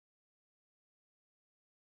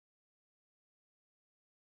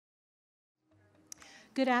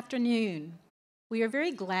Good afternoon. We are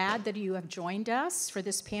very glad that you have joined us for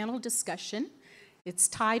this panel discussion. It's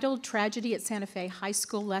titled Tragedy at Santa Fe High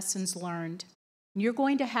School Lessons Learned. You're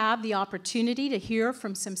going to have the opportunity to hear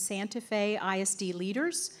from some Santa Fe ISD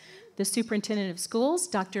leaders, the Superintendent of Schools,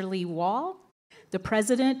 Dr. Lee Wall, the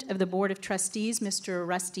President of the Board of Trustees, Mr.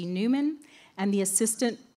 Rusty Newman, and the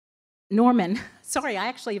Assistant Norman, sorry, I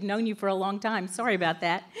actually have known you for a long time, sorry about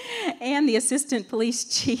that, and the Assistant Police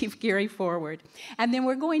Chief, Gary Forward. And then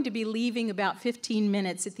we're going to be leaving about 15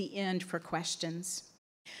 minutes at the end for questions.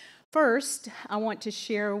 First, I want to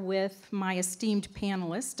share with my esteemed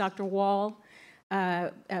panelists, Dr. Wall,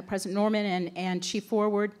 President Norman, and Chief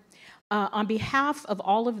Forward, on behalf of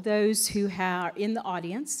all of those who are in the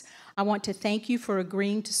audience, I want to thank you for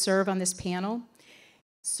agreeing to serve on this panel.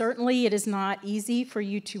 Certainly, it is not easy for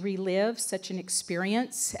you to relive such an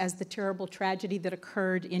experience as the terrible tragedy that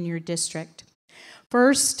occurred in your district.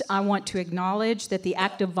 First, I want to acknowledge that the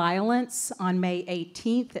act of violence on May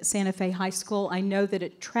 18th at Santa Fe High School, I know that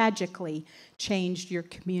it tragically changed your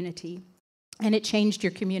community, and it changed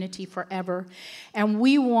your community forever. And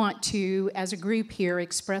we want to, as a group here,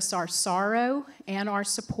 express our sorrow and our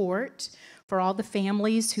support for all the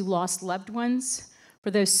families who lost loved ones, for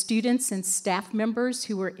those students and staff members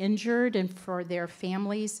who were injured, and for their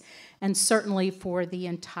families, and certainly for the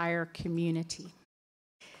entire community.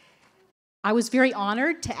 I was very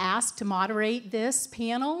honored to ask to moderate this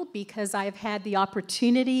panel because I've had the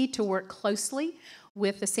opportunity to work closely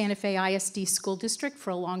with the Santa Fe ISD School District for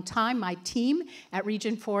a long time. My team at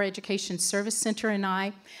Region 4 Education Service Center and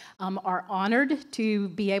I are honored to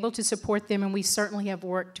be able to support them, and we certainly have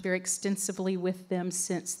worked very extensively with them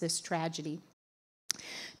since this tragedy.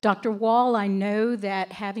 Dr. Wall, I know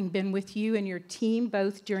that having been with you and your team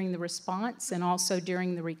both during the response and also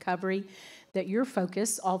during the recovery, that your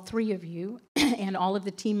focus, all three of you, and all of the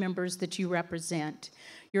team members that you represent,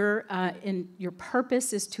 your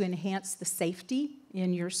purpose is to enhance the safety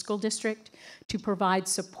in your school district, to provide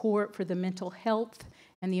support for the mental health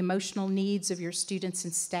and the emotional needs of your students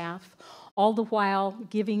and staff, all the while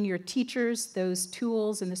giving your teachers those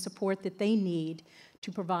tools and the support that they need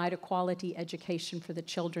to provide a quality education for the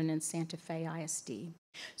children in Santa Fe ISD.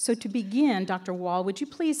 So to begin, Dr. Wall, would you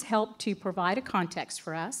please help to provide a context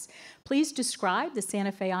for us? Please describe the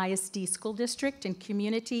Santa Fe ISD School District and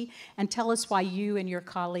community, and tell us why you and your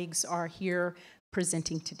colleagues are here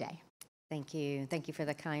presenting today. Thank you. Thank you for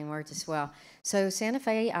the kind words as well. So Santa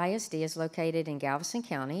Fe ISD is located in Galveston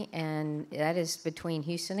County, and that is between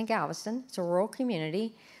Houston and Galveston. It's a rural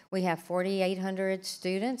community. We have 4,800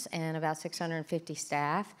 students and about 650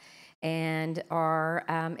 staff, and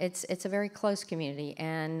it's a very close community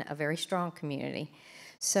and a very strong community.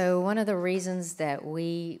 So one of the reasons that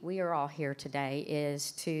we are all here today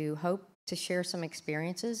is to hope to share some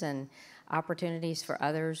experiences and opportunities for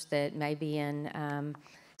others that may be in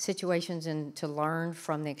situations, and to learn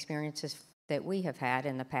from the experiences that we have had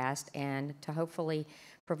in the past, and to hopefully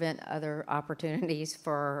prevent other opportunities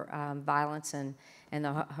for violence and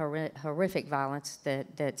the horrific violence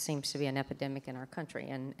that seems to be an epidemic in our country,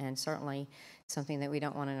 and certainly something that we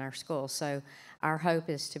don't want in our schools. So our hope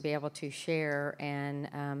is to be able to share and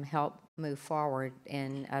help move forward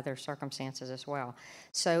in other circumstances as well.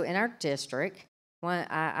 So in our district,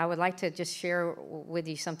 I would like to just share with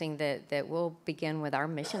you something that will begin with our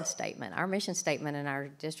mission statement. Our mission statement in our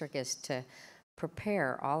district is to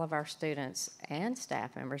prepare all of our students and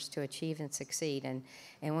staff members to achieve and succeed. And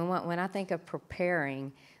when I think of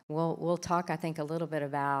preparing, we'll talk, I think, a little bit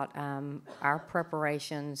about our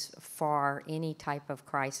preparations for any type of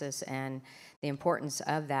crisis and the importance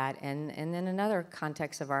of that. And then another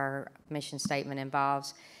context of our mission statement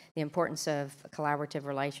involves the importance of collaborative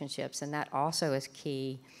relationships, and that also is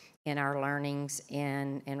key in our learnings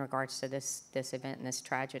in regards to this event and this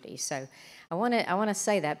tragedy. So I want to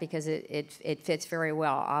say that because it fits very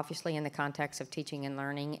well, obviously in the context of teaching and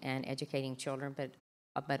learning and educating children,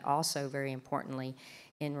 but also very importantly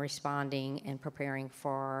in responding and preparing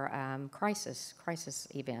for crisis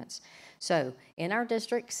events. So in our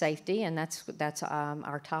district, safety, and that's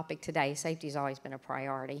our topic today. Safety has always been a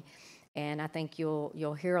priority, and I think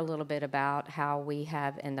you'll hear a little bit about how we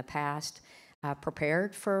have in the past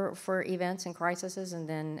prepared for events and crises, and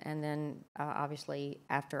then obviously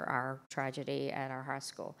after our tragedy at our high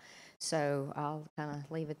school. So I'll kind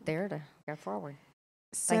of leave it there to go forward.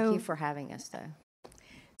 Thank you for having us, though.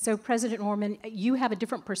 So President Norman, you have a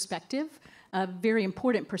different perspective, a very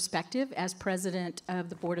important perspective as President of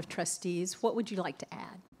the Board of Trustees. What would you like to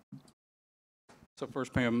add? So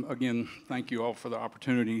first, Pam, again, thank you all for the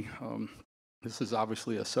opportunity. This is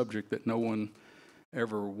obviously a subject that no one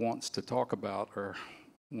ever wants to talk about or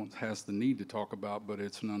one has the need to talk about, but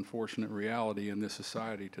it's an unfortunate reality in this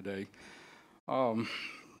society today. One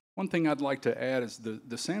thing I'd like to add is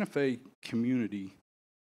the Santa Fe community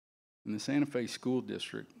and the Santa Fe School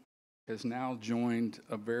District has now joined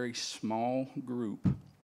a very small group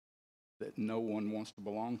that no one wants to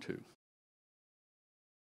belong to.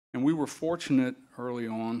 And we were fortunate early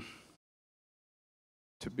on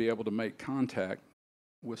to be able to make contact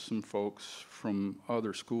with some folks from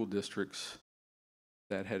other school districts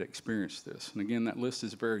that had experienced this. And again, that list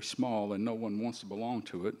is very small and no one wants to belong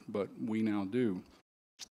to it, but we now do.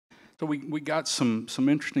 So we got some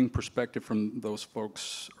interesting perspective from those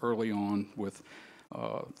folks early on with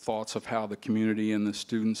thoughts of how the community and the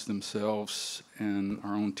students themselves and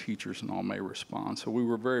our own teachers and all may respond. So we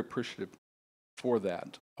were very appreciative for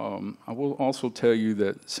that. I will also tell you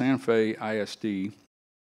that Santa Fe ISD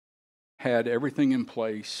had everything in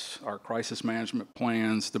place, our crisis management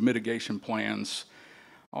plans, the mitigation plans,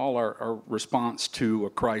 all our response to a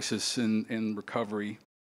crisis in recovery.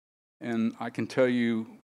 And I can tell you,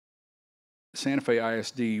 Santa Fe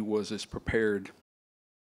ISD was as prepared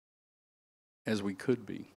as we could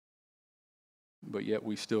be, but yet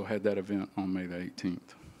we still had that event on May the 18th.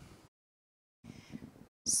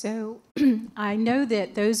 So I know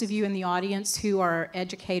that those of you in the audience who are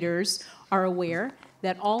educators are aware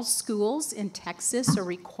that all schools in Texas are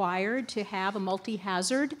required to have a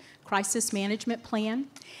multi-hazard crisis management plan,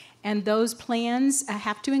 and those plans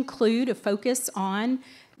have to include a focus on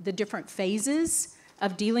the different phases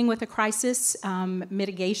of dealing with a crisis,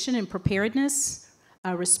 mitigation and preparedness,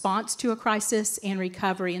 response to a crisis, and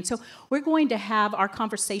recovery. And so we're going to have our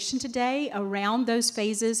conversation today around those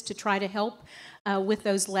phases to try to help with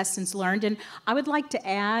those lessons learned. And I would like to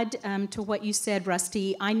add to what you said,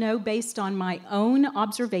 Rusty. I know based on my own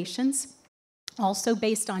observations, also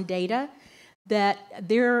based on data, that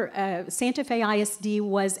Santa Fe ISD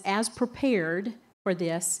was as prepared for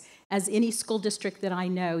this as any school district that I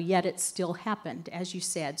know, yet it still happened, as you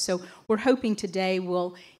said. So we're hoping today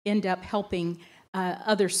will end up helping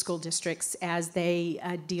other school districts as they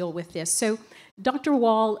deal with this. So, Dr.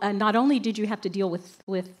 Wall, not only did you have to deal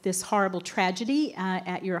with this horrible tragedy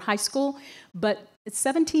at your high school, but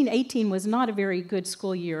 17-18 was not a very good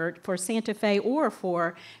school year for Santa Fe or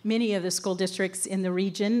for many of the school districts in the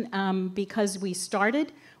region because we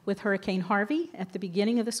started with Hurricane Harvey at the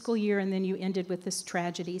beginning of the school year, and then you ended with this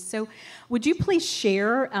tragedy. So would you please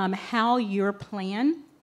share how your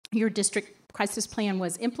district crisis plan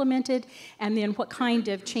was implemented, and then what kind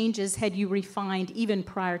of changes had you refined even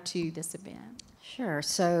prior to this event? Sure.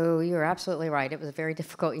 So you're absolutely right. It was a very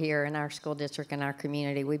difficult year in our school district and our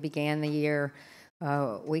community. We began the year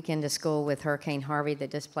weekend to school with Hurricane Harvey that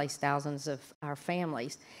displaced thousands of our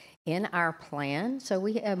families. In our plan, so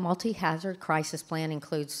a multi-hazard crisis plan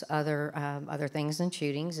includes other things than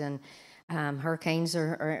shootings, and hurricanes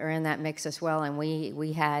are in that mix as well. And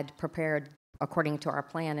we had prepared according to our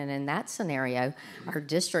plan, and in that scenario, our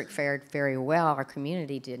district fared very well. Our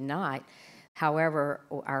community did not. However,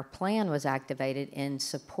 our plan was activated in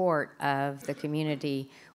support of the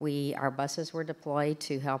community. Our buses were deployed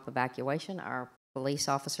to help evacuation. Our police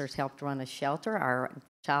officers helped run a shelter. Our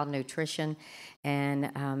child nutrition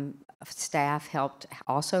and staff helped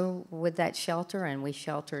also with that shelter, and we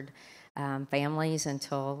sheltered families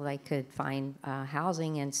until they could find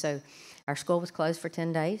housing. And so our school was closed for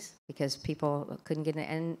 10 days because people couldn't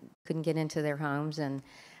get into their homes, and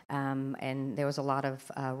there was a lot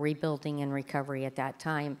of rebuilding and recovery at that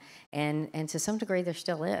time, and to some degree there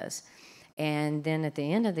still is. And then at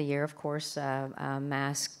the end of the year, of course,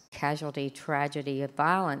 mass casualty, tragedy, of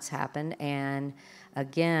violence happened, and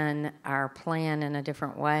again, our plan in a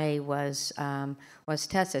different way was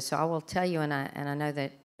tested. So I will tell you, and I know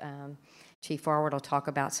that Chief Forward will talk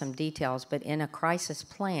about some details, but in a crisis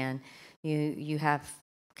plan, you have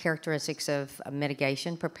characteristics of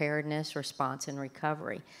mitigation, preparedness, response, and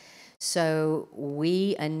recovery. So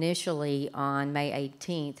we initially, on May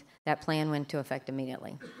 18th, that plan went into effect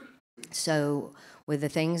immediately. So with the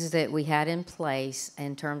things that we had in place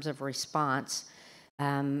in terms of response,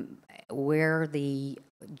 where the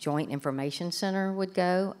Joint Information Center would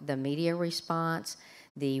go, the media response,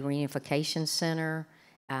 the reunification center,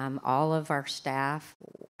 all of our staff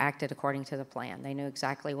acted according to the plan. They knew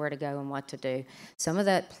exactly where to go and what to do. Some of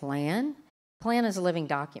that plan is a living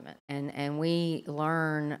document, and we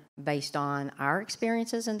learn based on our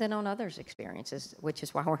experiences and then on others' experiences, which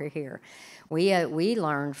is why we're here. We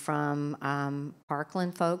learned from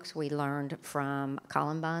Parkland folks, we learned from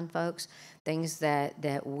Columbine folks, things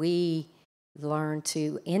that we learned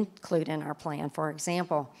to include in our plan. For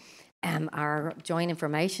example, Our Joint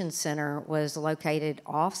Information Center was located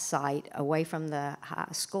off-site, away from the high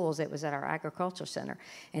schools. It was at our agriculture center,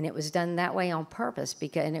 and it was done that way on purpose,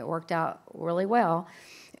 and it worked out really well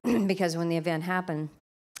because when the event happened,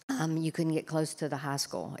 you couldn't get close to the high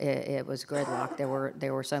school. It was gridlocked.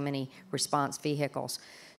 There were so many response vehicles.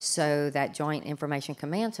 So that Joint Information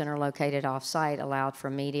Command Center located off-site allowed for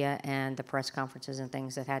media and the press conferences and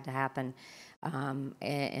things that had to happen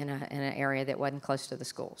in an area that wasn't close to the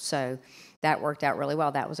school. So that worked out really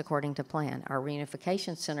well. That was according to plan. Our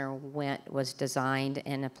reunification center was designed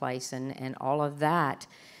in a place, and all of that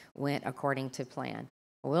went according to plan.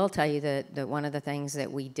 I will tell you that one of the things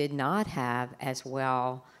that we did not have as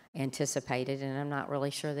well anticipated, and I'm not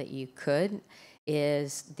really sure that you could,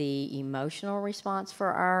 is the emotional response for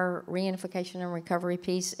our reunification and recovery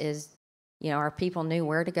piece. Is, our people knew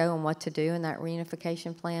where to go and what to do in that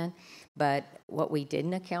reunification plan, but what we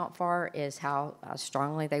didn't account for is how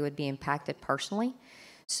strongly they would be impacted personally.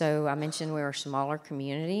 So I mentioned we were a smaller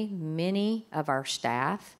community. Many of our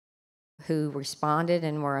staff who responded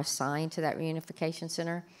and were assigned to that reunification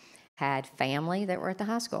center had family that were at the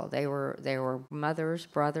high school. They were mothers,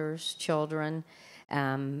 brothers, children,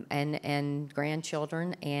 and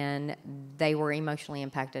grandchildren, and they were emotionally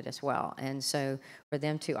impacted as well. And so for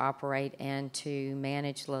them to operate and to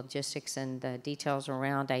manage logistics and the details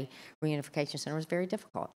around a reunification center was very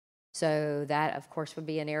difficult. So that, of course, would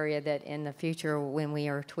be an area that in the future, when we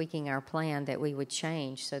are tweaking our plan, that we would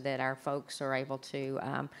change so that our folks are able to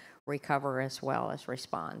recover as well as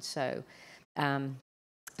respond. So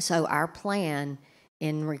our plan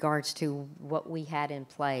in regards to what we had in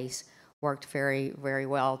place worked very, very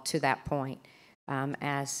well to that point.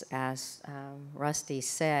 As Rusty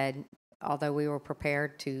said, although we were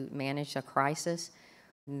prepared to manage a crisis,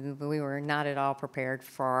 we were not at all prepared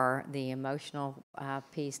for the emotional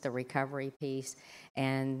piece, the recovery piece,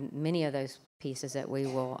 and many of those pieces that we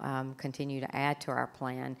will continue to add to our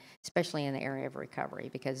plan, especially in the area of recovery,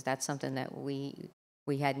 because that's something that we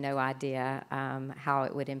had no idea how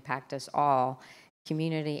it would impact us all,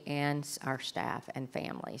 community and our staff and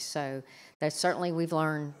families. So that's certainly we've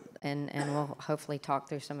learned, and we'll hopefully talk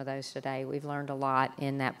through some of those today. We've learned a lot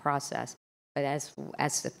in that process. But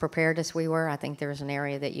as prepared as we were, I think there's an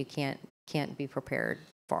area that you can't be prepared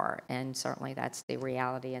for, and certainly that's the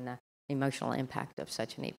reality and the emotional impact of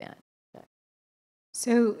such an event.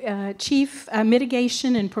 So, Chief,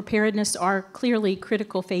 mitigation and preparedness are clearly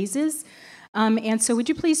critical phases. And so would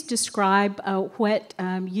you please describe what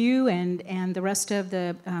you and the rest of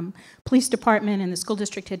the police department and the school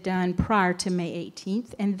district had done prior to May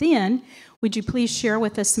 18th? And then would you please share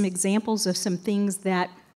with us some examples of some things that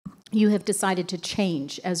you have decided to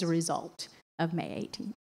change as a result of May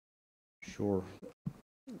 18th? Sure.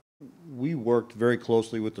 We worked very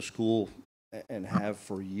closely with the school and have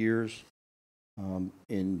for years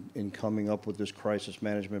in coming up with this crisis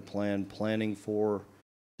management plan, planning for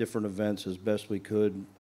different events as best we could.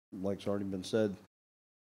 Like's already been said,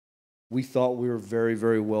 we thought we were very,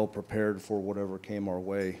 very well prepared for whatever came our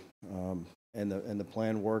way, and the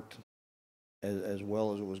plan worked as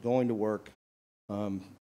well as it was going to work.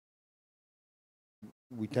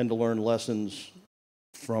 We tend to learn lessons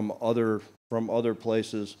from other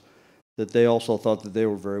places that they also thought that they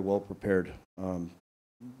were very well prepared.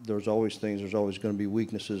 There's always going to be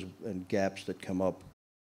weaknesses and gaps that come up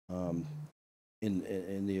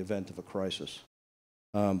in the event of a crisis.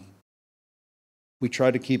 We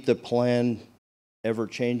try to keep the plan ever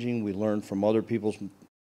changing. We learn from other people's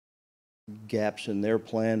gaps in their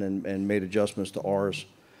plan and made adjustments to ours.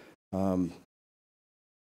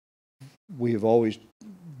 We have always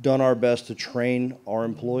done our best to train our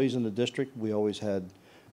employees in the district. We always had,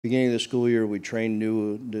 beginning of the school year, we trained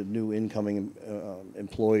the new incoming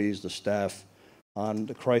employees, the staff, on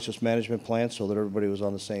the crisis management plan so that everybody was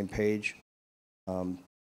on the same page.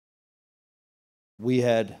 We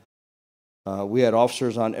had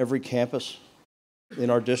officers on every campus in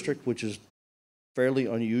our district, which is fairly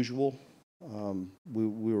unusual.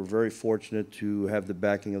 We were very fortunate to have the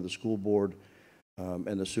backing of the school board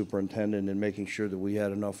and the superintendent in making sure that we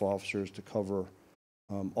had enough officers to cover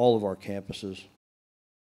all of our campuses.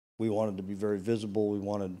 We wanted to be very visible. We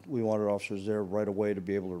wanted officers there right away to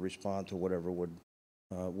be able to respond to whatever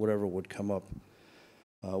would come up.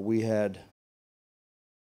 We had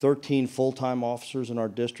 13 full-time officers in our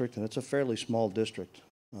district, and it's a fairly small district.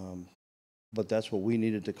 But that's what we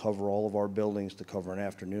needed to cover all of our buildings, to cover an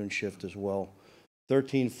afternoon shift as well.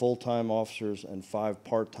 13 full-time officers and 5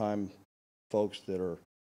 part-time folks that are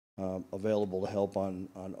available to help on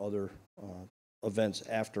other events,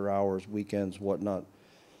 after hours, weekends, whatnot.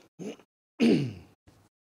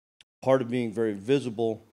 Part of being very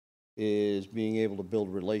visible is being able to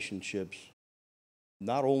build relationships,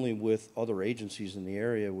 not only with other agencies in the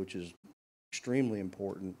area, which is extremely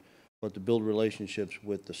important, but to build relationships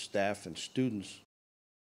with the staff and students.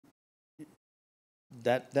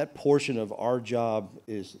 That portion of our job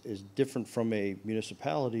is different from a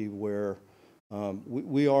municipality where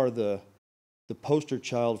we are the poster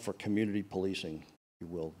child for community policing, if you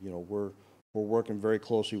will. You know, we're working very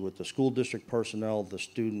closely with the school district personnel, the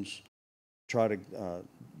students, try to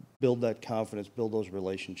build that confidence, build those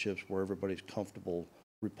relationships where everybody's comfortable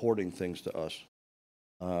reporting things to us.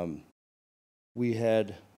 We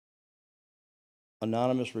had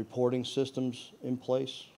anonymous reporting systems in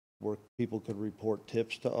place where people could report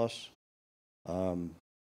tips to us.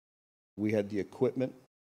 We had the equipment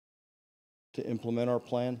to implement our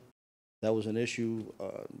plan. That was an issue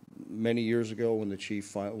many years ago when the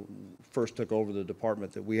chief first took over the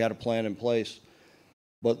department, that we had a plan in place,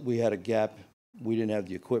 but we had a gap. We didn't have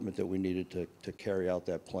the equipment that we needed to carry out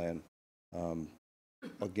that plan.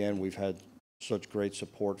 Again, we've had such great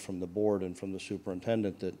support from the board and from the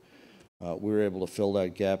superintendent that we were able to fill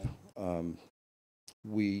that gap.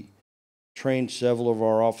 We trained several of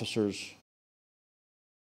our officers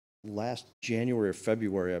last January or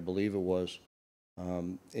February, I believe it was,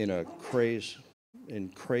 in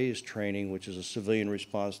CRAZE training, which is a civilian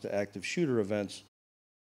response to active shooter events.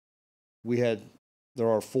 There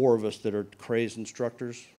are 4 of us that are CRAZE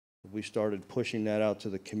instructors. We started pushing that out to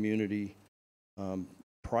the community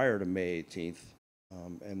prior to May 18th,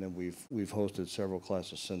 and then we've hosted several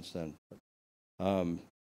classes since then.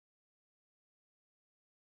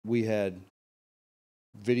 We had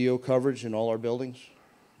video coverage in all our buildings.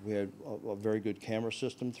 We had a very good camera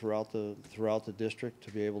system throughout the district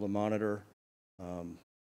to be able to monitor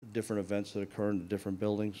different events that occur in the different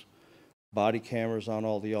buildings. Body cameras on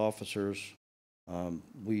all the officers.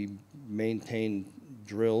 We maintained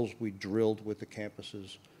drills. We drilled with the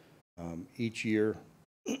campuses each year.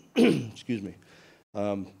 Excuse me.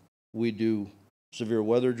 We do severe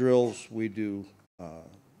weather drills. We do a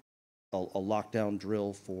lockdown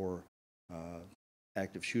drill for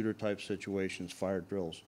active shooter type situations, fire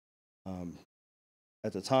drills.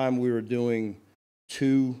 At the time, we were doing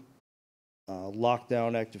 2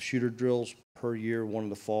 lockdown active shooter drills per year, one in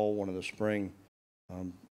the fall, one in the spring.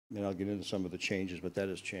 And I'll get into some of the changes, but that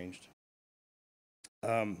has changed.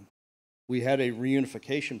 We had a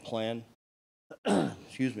reunification plan,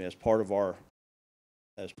 excuse me, as part of our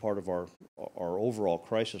overall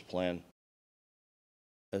crisis plan.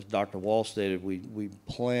 As Dr. Wall stated, we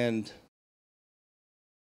planned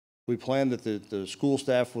that the school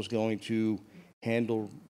staff was going to handle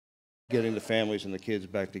getting the families and the kids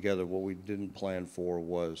back together. What we didn't plan for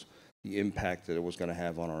was the impact that it was going to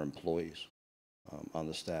have on our employees, on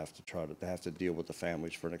the staff, to have to deal with the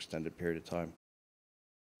families for an extended period of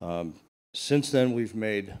time. Since then, we've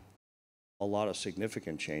made a lot of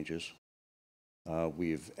significant changes.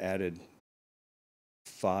 We've added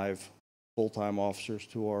 5 full-time officers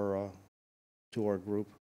to our group.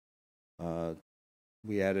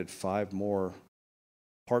 We added 5 more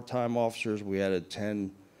part-time officers. We added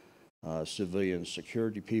 10 civilian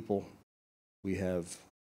security people. We have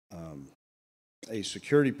a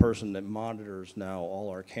security person that monitors now all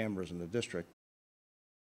our cameras in the district.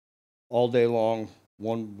 All day long,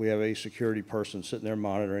 we have a security person sitting there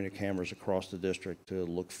monitoring the cameras across the district to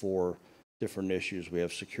look for different issues. We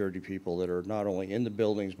have security people that are not only in the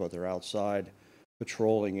buildings, but they're outside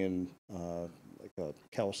patrolling in like a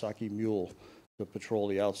Kawasaki mule to patrol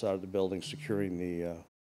the outside of the building, securing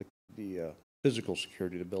the physical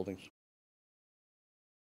security of the buildings.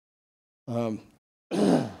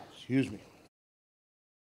 Excuse me.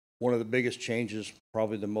 One of the biggest changes,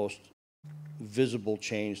 probably the most visible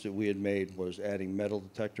change that we had made, was adding metal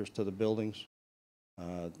detectors to the buildings.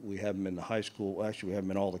 We have them in the high school. Actually, we have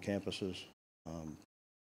them in all the campuses.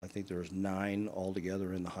 I think there's 9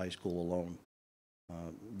 altogether in the high school alone.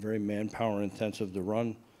 Very manpower intensive to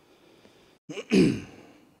run.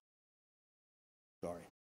 Sorry.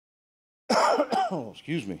 Oh,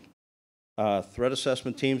 excuse me. Threat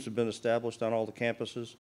assessment teams have been established on all the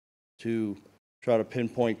campuses to try to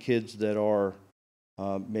pinpoint kids that are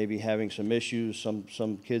maybe having some issues,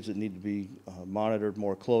 some kids that need to be monitored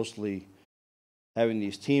more closely. Having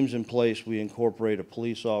these teams in place, we incorporate a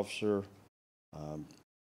police officer,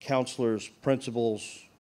 counselors, principals,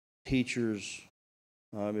 teachers.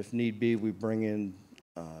 If need be, we bring in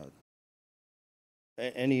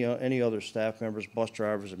any other staff members, bus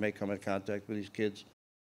drivers that may come in contact with these kids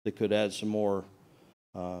that could add some more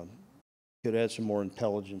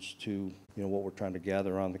intelligence to what we're trying to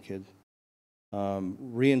gather on the kid.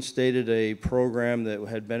 Reinstated a program that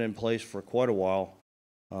had been in place for quite a while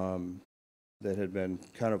that had been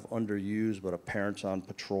kind of underused, but a parents on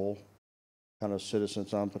patrol, kind of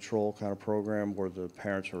citizens on patrol kind of program where the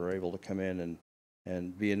parents are able to come in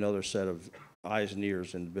and be another set of eyes and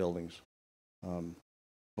ears in the buildings.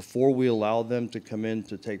 Before we allow them to come in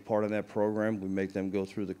to take part in that program, we make them go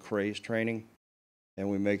through the CRAZE training, and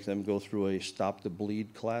we make them go through a Stop the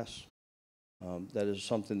Bleed class. That is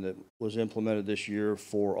something that was implemented this year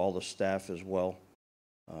for all the staff as well.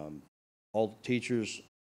 All the teachers,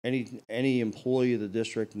 any employee of the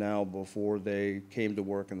district now before they came to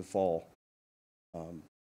work in the fall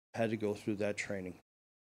had to go through that training.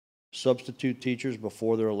 Substitute teachers,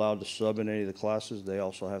 before they're allowed to sub in any of the classes, they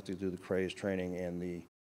also have to do the CRAZE training and the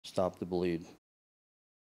Stop the Bleed.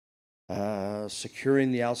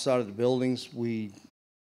 Securing the outside of the buildings, we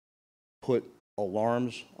put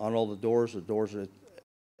alarms on all the doors. The doors,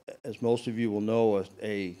 as most of you will know,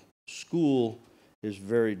 a school is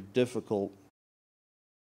very difficult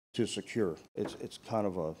to secure. It's kind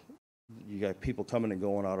of you got people coming and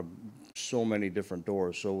going out of so many different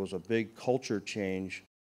doors. So it was a big culture change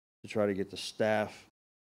to try to get the staff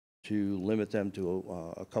to limit them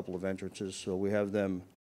to a couple of entrances. So we have them,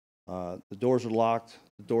 the doors are locked,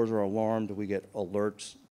 the doors are alarmed, we get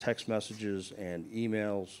alerts, text messages, and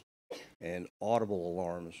emails, and audible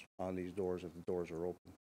alarms on these doors if the doors are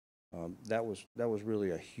open. That was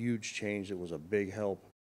really a huge change. It was a big help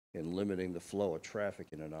in limiting the flow of traffic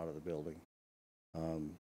in and out of the building.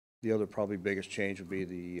 The other probably biggest change would be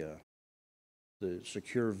the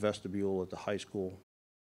secure vestibule at the high school.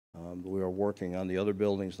 We are working on the other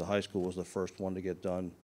buildings. The high school was the first one to get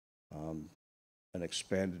done. An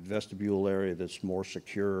expanded vestibule area that's more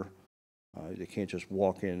secure. You can't just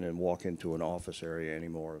walk in and walk into an office area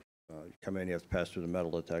anymore. You come in, you have to pass through the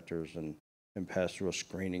metal detectors and pass through a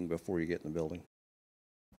screening before you get in the building.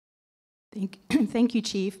 Thank you,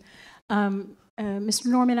 Chief. Mr.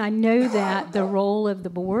 Norman, I know that the role of the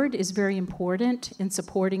board is very important in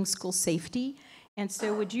supporting school safety. And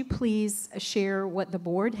so would you please share what the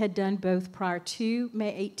board had done both prior to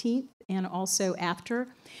May 18th and also after?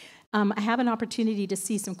 I have an opportunity to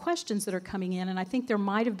see some questions that are coming in, and I think there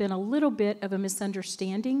might have been a little bit of a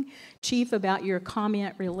misunderstanding, Chief, about your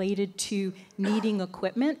comment related to needing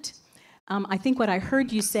equipment. I think what I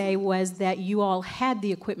heard you say was that you all had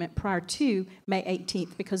the equipment prior to May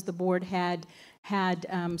 18th because the board had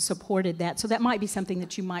supported that. So that might be something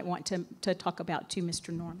that you might want to talk about too,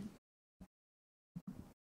 Mr. Norman.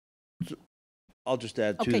 I'll just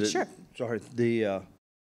add to that. Okay, sure. Sorry,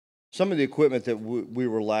 some of the equipment that we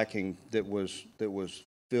were lacking that was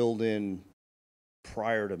filled in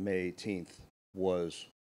prior to May 18th was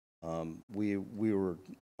we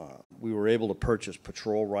were able to purchase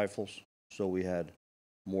patrol rifles, so we had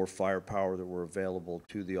more firepower that were available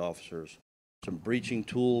to the officers. Some breaching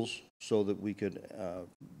tools so that we could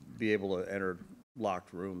be able to enter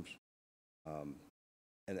locked rooms,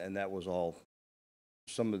 and that was all.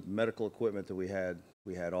 Some of the medical equipment that we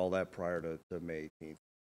had all that prior to May 18th,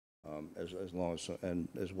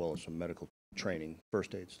 as well as some medical training,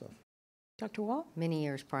 first aid stuff. Dr. Wall? Many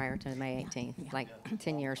years prior to May 18th, like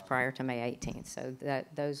 10 years prior to May 18th. So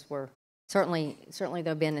those were certainly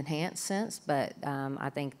they've been enhanced since, but I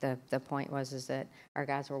think the point is that our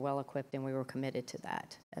guys were well equipped and we were committed to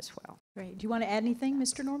that as well. Great. Do you want to add anything,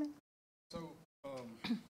 Mr. Norman? So,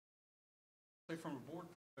 say from a board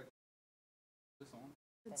perspective, is this on?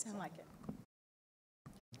 It sound like it.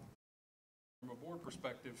 From a board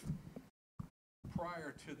perspective,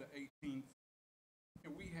 prior to the 18th,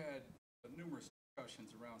 we had numerous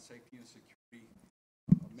discussions around safety and security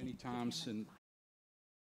many times, and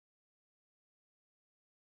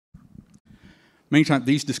many times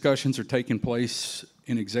these discussions are taking place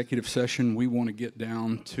in executive session. We want to get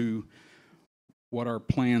down to what our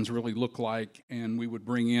plans really look like, and we would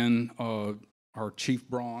bring in our Chief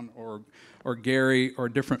Braun or Gary or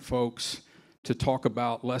different folks to talk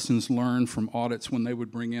about lessons learned from audits when they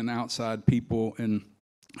would bring in outside people. And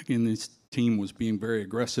again, this team was being very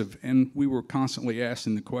aggressive, and we were constantly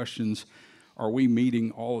asking the questions, are we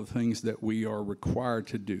meeting all the things that we are required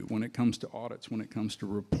to do when it comes to audits, when it comes to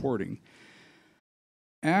reporting?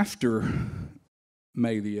 After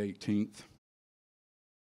May the 18th,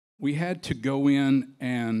 we had to go in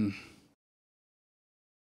and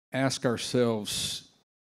ask ourselves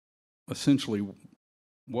essentially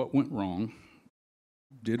what went wrong.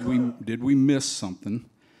 Did we miss something?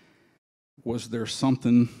 Was there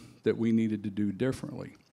something that we needed to do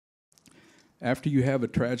differently? After you have a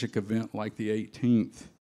tragic event like the 18th,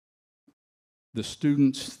 the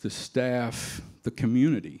students, the staff, the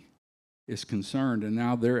community is concerned, and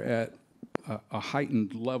now they're at a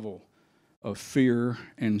heightened level of fear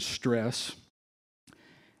and stress.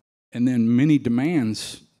 And then many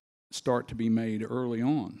demands start to be made early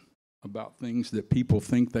on about things that people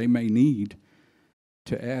think they may need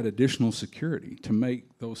to add additional security, to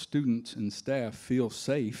make those students and staff feel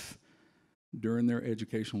safe during their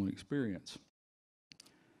educational experience.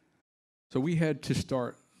 So we had to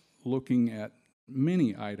start looking at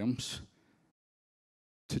many items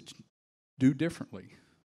to do differently,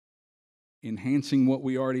 enhancing what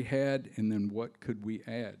we already had, and then what could we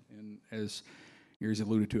add. And as Gary's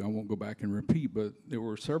alluded to, I won't go back and repeat, but there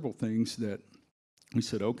were several things that we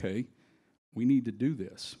said, okay, we need to do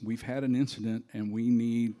this. We've had an incident, and we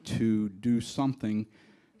need to do something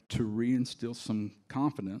to reinstill some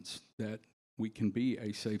confidence that we can be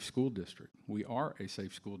a safe school district. We are a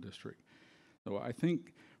safe school district. So I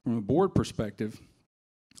think from a board perspective,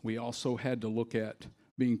 we also had to look at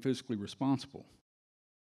being fiscally responsible.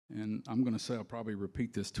 And I'm going to say, I'll probably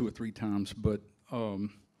repeat this 2 or 3 times, but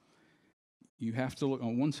you have to look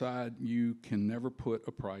on one side. You can never put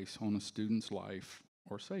a price on a student's life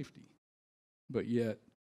or safety. But yet,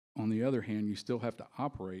 on the other hand, you still have to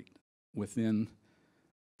operate within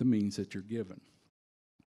the means that you're given.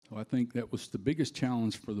 So I think that was the biggest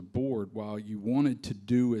challenge for the board. While you wanted to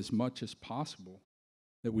do as much as possible,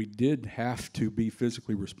 that we did have to be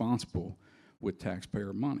physically responsible with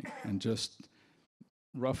taxpayer money. And just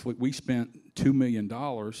roughly, we spent $2 million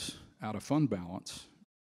out of fund balance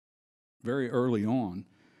very early on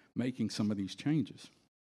making some of these changes.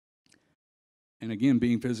 And again,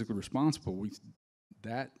 being physically responsible,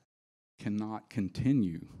 that cannot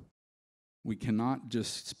continue. We cannot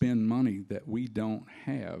just spend money that we don't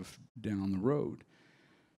have down the road.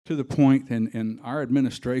 To the point, and our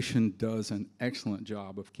administration does an excellent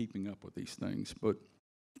job of keeping up with these things, but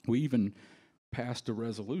we even passed a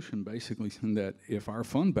resolution basically saying that if our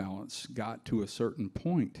fund balance got to a certain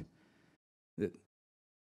point, that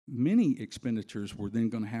many expenditures were then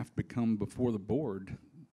going to have to come before the board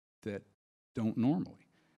that don't normally.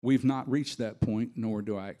 We've not reached that point, nor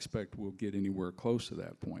do I expect we'll get anywhere close to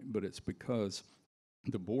that point, but it's because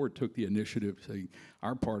the board took the initiative to say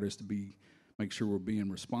our part is to make sure we're being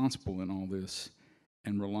responsible in all this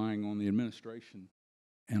and relying on the administration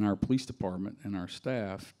and our police department and our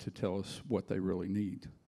staff to tell us what they really need.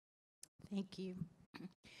 Thank you.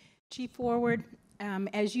 Chief Forward,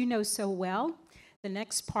 as you know so well, the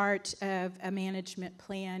next part of a management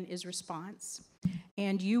plan is response.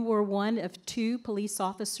 And you were one of 2 police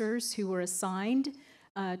officers who were assigned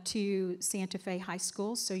to Santa Fe High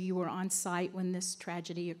School, so you were on site when this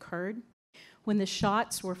tragedy occurred. When the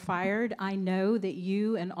shots were fired, I know that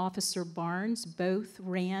you and Officer Barnes both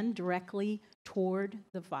ran directly toward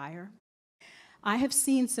the fire. I have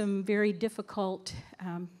seen some very difficult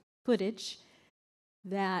footage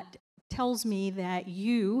that tells me that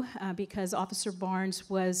you, because Officer Barnes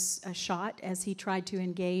was shot as he tried to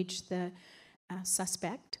engage the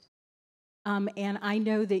suspect, and I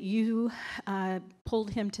know that you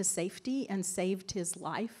pulled him to safety and saved his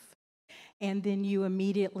life, and then you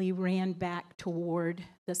immediately ran back toward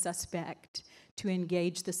the suspect to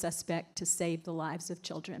engage the suspect to save the lives of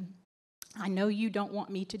children. I know you don't want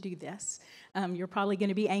me to do this. You're probably going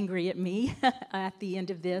to be angry at me at the end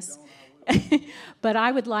of this. But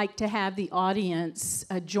I would like to have the audience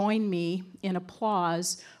join me in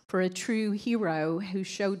applause for a true hero who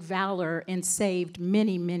showed valor and saved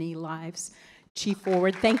many, many lives. Chief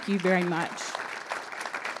Forward, thank you very much.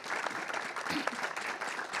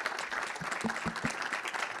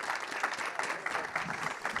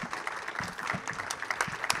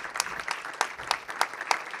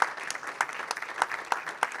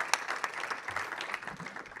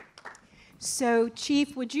 So,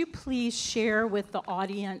 Chief, would you please share with the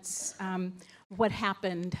audience what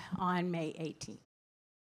happened on May 18th?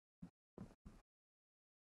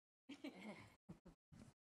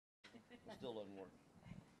 Still doesn't work.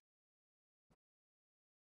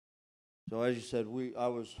 So as you said,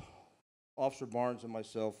 Officer Barnes and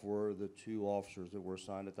myself were the 2 officers that were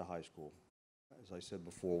assigned at the high school. As I said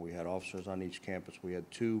before, we had officers on each campus. We had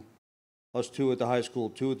 2 at the high school,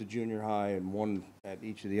 2 at the junior high, and 1 at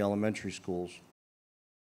each of the elementary schools.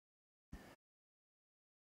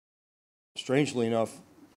 Strangely enough,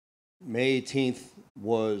 May 18th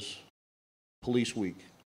was Police Week.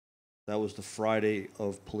 That was the Friday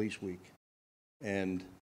of Police Week. And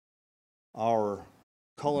our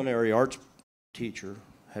culinary arts teacher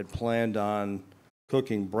had planned on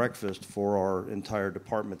cooking breakfast for our entire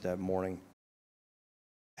department that morning.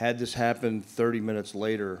 Had this happened 30 minutes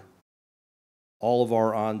later, all of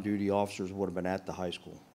our on-duty officers would have been at the high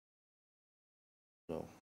school. So,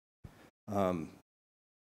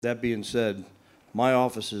 that being said, my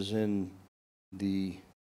office is in the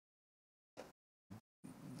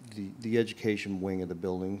the education wing of the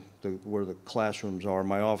building, where the classrooms are.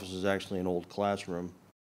 My office is actually an old classroom.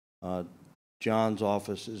 John's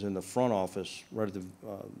office is in the front office, right at the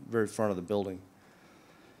very front of the building.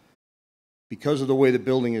 Because of the way the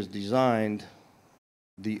building is designed,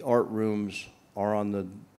 the art rooms are on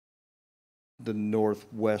the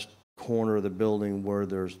northwest corner of the building, where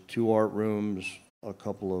there's 2 art rooms, a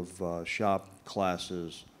couple of shop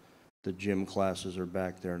classes. The gym classes are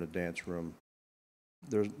back there in the dance room.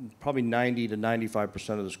 There's probably 90 to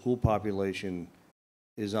 95% of the school population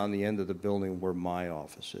is on the end of the building where my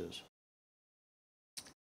office is.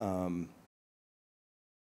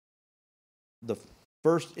 The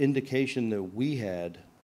first indication that we had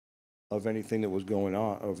of anything that was going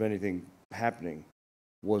on, of anything happening,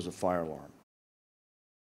 was a fire alarm.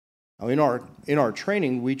 Now, in our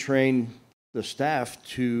training, we train the staff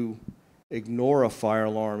to ignore a fire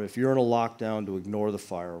alarm. If you're in a lockdown, to ignore the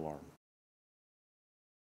fire alarm.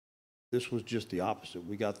 This was just the opposite.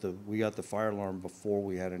 We got the fire alarm before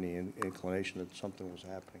we had any inclination that something was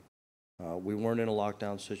happening. We weren't in a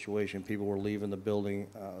lockdown situation. People were leaving the building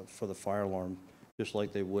for the fire alarm just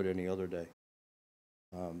like they would any other day.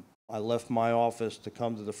 I left my office to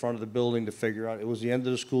come to the front of the building to figure out, it was the end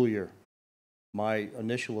of the school year. My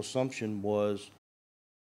initial assumption was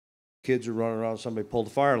kids are running around, somebody pulled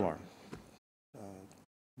the fire alarm,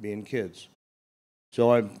 being kids.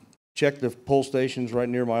 So I checked the pull stations right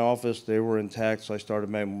near my office. They were intact, so I started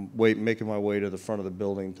making my way to the front of the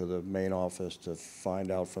building to the main office to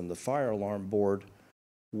find out from the fire alarm board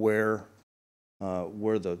where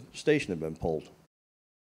the station had been pulled.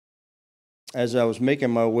 As I was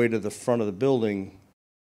making my way to the front of the building,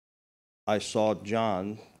 I saw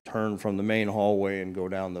John turn from the main hallway and go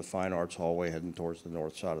down the fine arts hallway heading towards the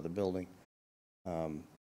north side of the building.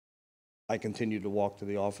 I continued to walk to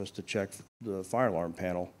the office to check the fire alarm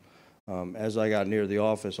panel. As I got near the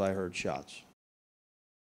office, I heard shots.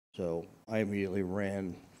 So I immediately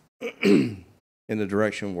ran in the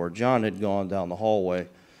direction where John had gone down the hallway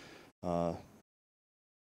to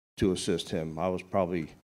assist him. I was probably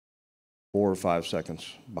 4 or 5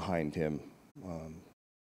 seconds behind him.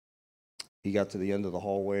 He got to the end of the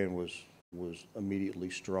hallway and was immediately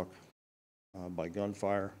struck by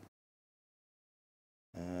gunfire.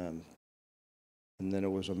 And then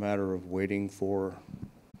it was a matter of waiting for,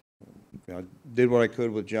 I did what I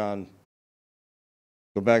could with John,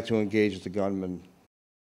 go back to engage the gunman,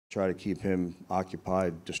 try to keep him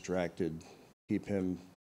occupied, distracted, keep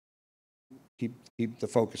the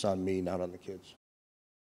focus on me, not on the kids.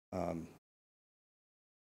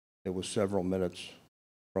 It was several minutes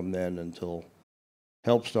from then until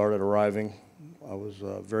help started arriving. I was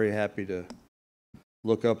very happy to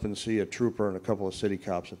look up and see a trooper and a couple of city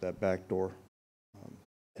cops at that back door,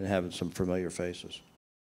 and having some familiar faces.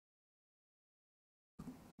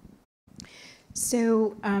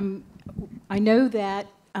 So I know that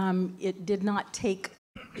it did not take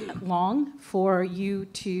long for you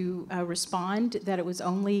to respond, that it was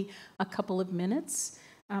only a couple of minutes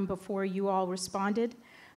before you all responded.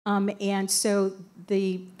 And so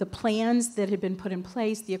the plans that had been put in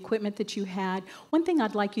place, the equipment that you had, one thing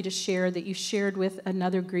I'd like you to share that you shared with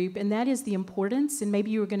another group, and that is the importance, and maybe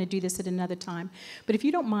you were going to do this at another time, but if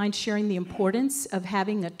you don't mind sharing the importance of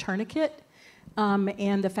having a tourniquet,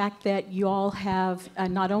 and the fact that you all have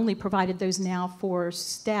not only provided those now for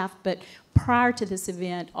staff, but prior to this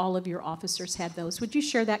event, all of your officers had those. Would you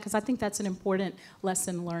share that? Because I think that's an important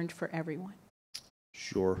lesson learned for everyone.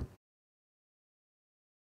 Sure.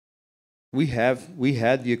 We had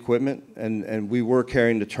the equipment, and we were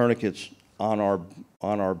carrying the tourniquets on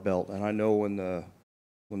our belt. And I know when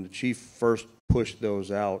the chief first pushed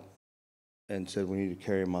those out and said we need to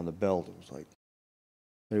carry them on the belt, it was like,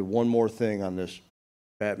 there's one more thing on this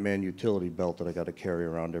Batman utility belt that I got to carry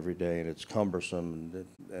around every day, and it's cumbersome.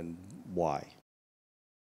 And why?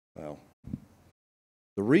 Well,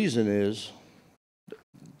 the reason is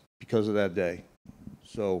because of that day.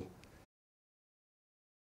 So,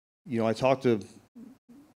 I talked to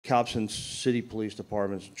cops in city police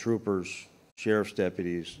departments, troopers, sheriff's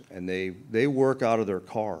deputies, and they work out of their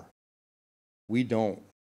car. We don't.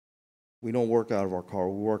 We don't work out of our car.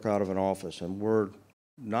 We work out of an office, and we're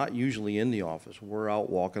not usually in the office. We're out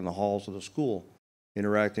walking the halls of the school,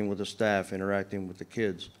 interacting with the staff, interacting with the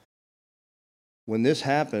kids. When this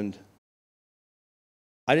happened,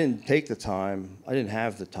 I didn't take the time. I didn't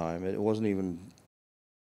have the time. It wasn't even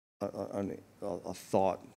a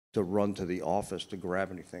thought to run to the office to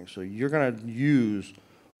grab anything. So you're going to use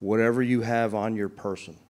whatever you have on your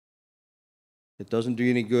person. It doesn't do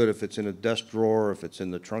you any good if it's in a desk drawer, if it's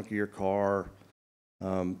in the trunk of your car.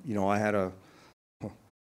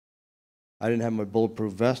 I I didn't have my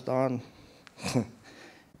bulletproof vest on.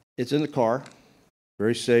 It's in the car,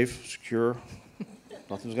 very safe, secure.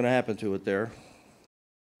 Nothing's going to happen to it there.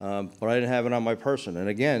 But I didn't have it on my person. And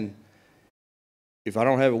again, if I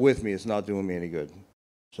don't have it with me, it's not doing me any good.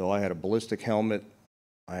 So I had a ballistic helmet.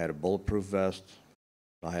 I had a bulletproof vest.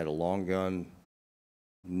 I had a long gun.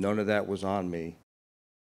 None of that was on me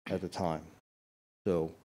at the time.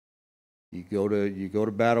 So you go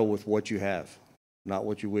to battle with what you have, not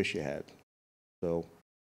what you wish you had. So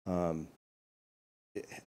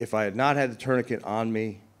if I had not had the tourniquet on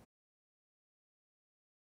me,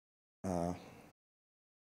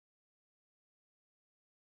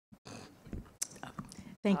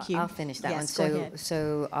 Thank you. I'll finish that Yes, one. go ahead.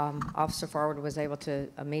 So Officer Forward was able to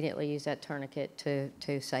immediately use that tourniquet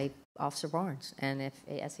to save Officer Barnes. And if,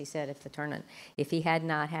 as he said, if he had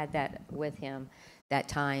not had that with him, that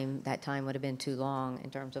time would have been too long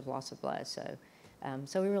in terms of loss of blood. So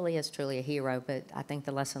he really is truly a hero. But I think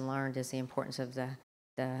the lesson learned is the importance of the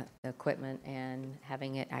equipment and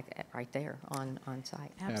having it right there on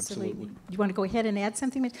site. Absolutely. You want to go ahead and add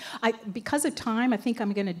something? Because of time, I think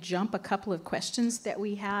I'm going to jump a couple of questions that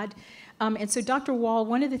we had. And so, Dr. Wall,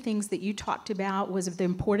 one of the things that you talked about was the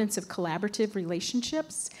importance of collaborative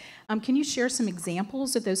relationships. Can you share some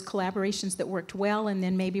examples of those collaborations that worked well, and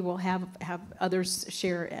then maybe we'll have others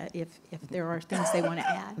share if there are things they want to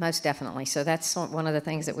add? Most definitely. So that's one of the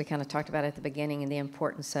things that we kind of talked about at the beginning, and the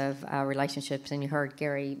importance of relationships, and you heard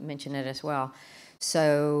Gary mention it as well.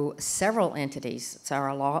 So several entities. So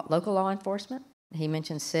our local law enforcement, he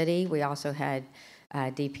mentioned city. We also had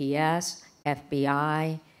DPS,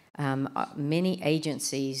 FBI, many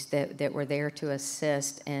agencies that were there to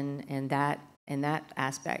assist in that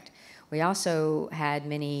aspect. We also had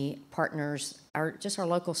many partners, our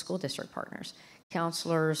local school district partners,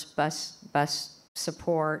 counselors, bus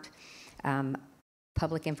support,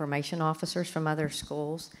 public information officers from other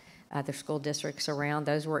schools, other school districts around.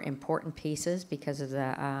 Those were important pieces because of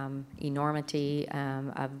the enormity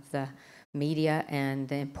of the media and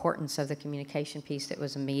the importance of the communication piece that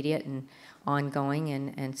was immediate and ongoing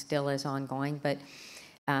and still is ongoing. But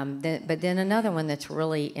then another one that's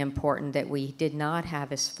really important that we did not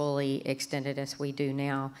have as fully extended as we do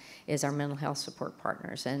now is our mental health support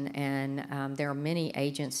partners. And there are many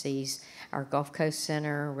agencies, our Gulf Coast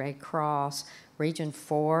Center, Red Cross, Region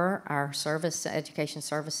 4, our education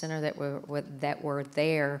service center that were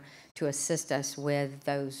there to assist us with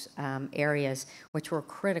those areas, which were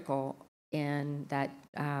critical in that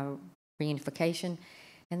reunification,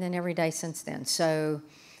 and then every day since then. So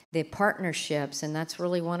the partnerships, and that's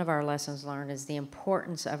really one of our lessons learned, is the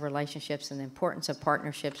importance of relationships and the importance of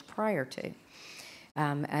partnerships prior to.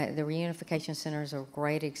 The reunification center is a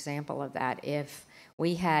great example of that. If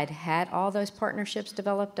we had all those partnerships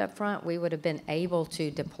developed up front, we would have been able to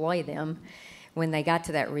deploy them when they got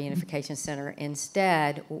to that reunification center.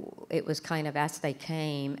 Instead, it was kind of as they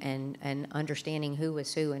came and understanding who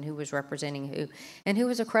was who and who was representing who and who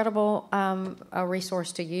was a credible a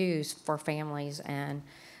resource to use for families and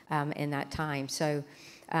in that time. So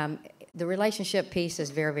the relationship piece is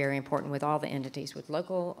very, very important with all the entities, with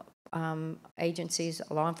local agencies,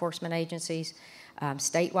 law enforcement agencies,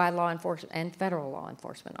 statewide law enforcement, and federal law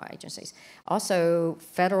enforcement agencies. Also,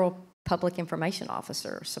 federal public information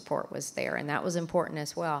officer support was there, and that was important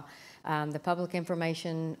as well. The public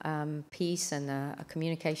information piece and the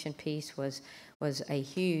communication piece was a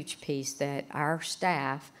huge piece that our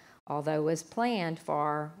staff, although was planned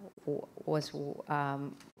for, was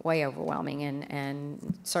way overwhelming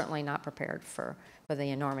and certainly not prepared for the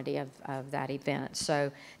enormity of that event.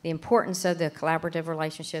 So the importance of the collaborative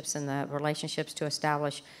relationships and the relationships to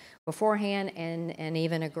establish beforehand and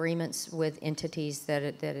even agreements with entities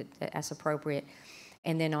that as appropriate,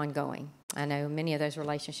 and then ongoing. I know many of those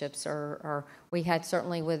relationships are we had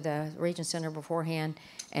certainly with the Region Center beforehand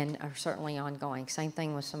and are certainly ongoing. Same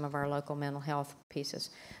thing with some of our local mental health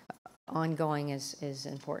pieces. Ongoing is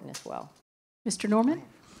important as well. Mr. Norman?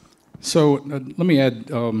 So let me add,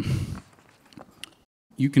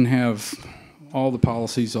 you can have all the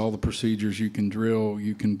policies, all the procedures, you can drill,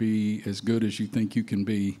 you can be as good as you think you can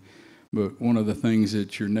be, but one of the things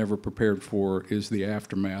that you're never prepared for is the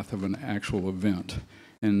aftermath of an actual event.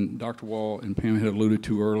 And Dr. Wall and Pam had alluded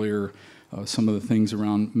to earlier some of the things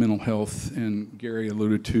around mental health, and Gary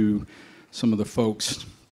alluded to some of the folks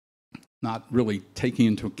not really taking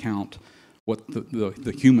into account what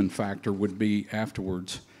the human factor would be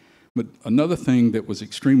afterwards. But another thing that was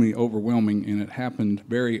extremely overwhelming, and it happened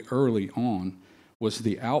very early on, was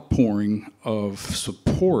the outpouring of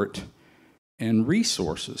support and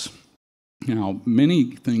resources. Now,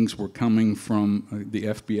 many things were coming from the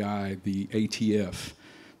FBI, the ATF,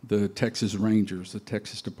 the Texas Rangers, the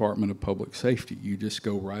Texas Department of Public Safety. You just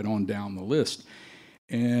go right on down the list.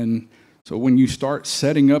 And so when you start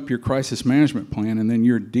setting up your crisis management plan and then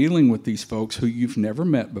you're dealing with these folks who you've never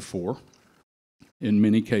met before, in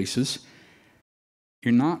many cases,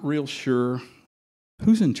 you're not real sure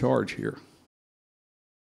who's in charge here.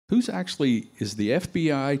 Who's actually, is the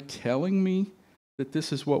FBI telling me that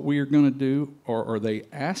this is what we are going to do, or are they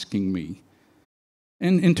asking me?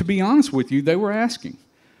 And to be honest with you, they were asking.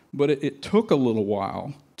 But it took a little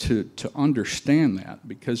while to understand that,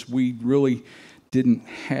 because we really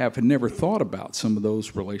had never thought about some of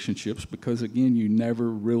those relationships, because, again, you never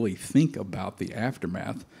really think about the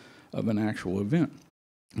aftermath of an actual event.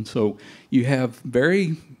 And so you have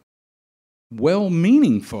very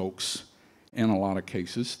well-meaning folks in a lot of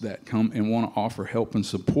cases that come and want to offer help and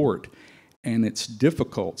support. And it's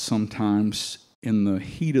difficult sometimes in the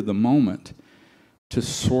heat of the moment to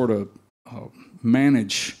sort of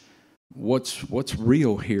manage what's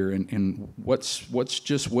real here and what's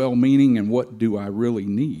just well-meaning and what do I really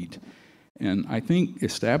need. And I think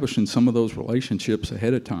establishing some of those relationships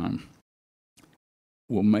ahead of time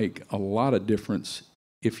will make a lot of difference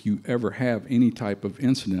if you ever have any type of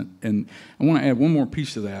incident. And I want to add one more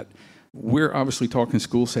piece to that. We're obviously talking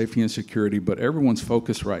school safety and security, but everyone's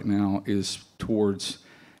focus right now is towards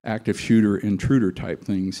active shooter, intruder type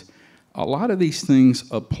things. A lot of these things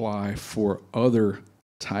apply for other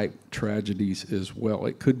type tragedies as well.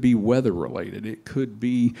 It could be weather related. It could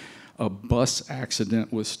be a bus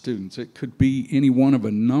accident with students. It could be any one of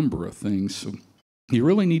a number of things. So you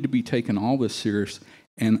really need to be taking all this serious,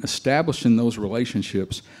 and establishing those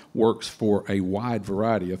relationships works for a wide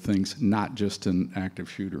variety of things, not just an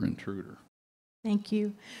active shooter intruder. Thank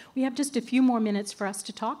you. We have just a few more minutes for us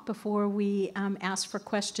to talk before we ask for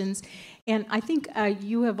questions. And I think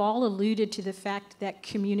you have all alluded to the fact that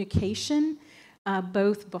communication,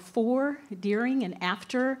 both before, during, and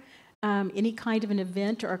after any kind of an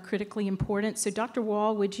event, are critically important. So Dr.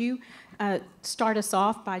 Wall, would you start us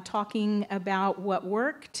off by talking about what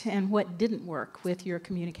worked and what didn't work with your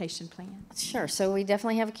communication plan? Sure. So we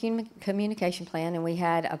definitely have a communication plan, and we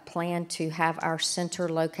had a plan to have our center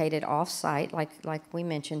located off-site, like we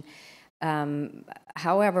mentioned.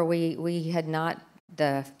 However, we had not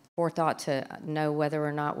the forethought to know whether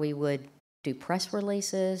or not we would do press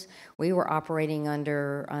releases. We were operating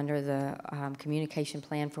under the communication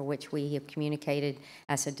plan for which we have communicated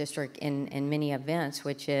as a district in many events,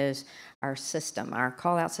 which is our system, our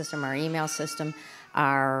call-out system, our email system,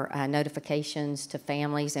 our notifications to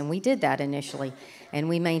families, and we did that initially, and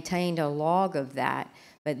we maintained a log of that.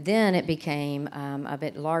 But then it became a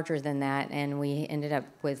bit larger than that, and we ended up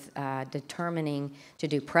with determining to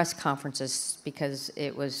do press conferences because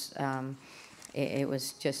it was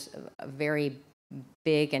just a very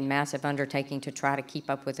big and massive undertaking to try to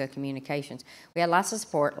keep up with the communications. We had lots of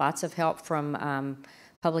support, lots of help from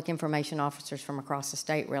public information officers from across the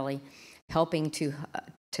state, really helping to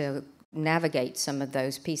navigate some of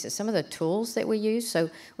those pieces. Some of the tools that we use. So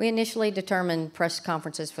we initially determined press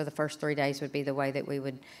conferences for the first 3 days would be the way that we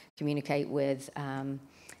would communicate with our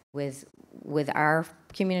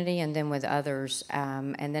community and then with others.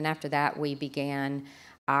 And then after that, we began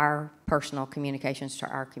our personal communications to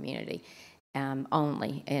our community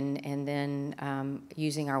only, and then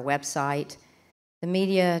using our website, the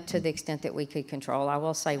media to the extent that we could control. I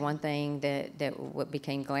will say one thing that what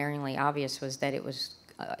became glaringly obvious was that it was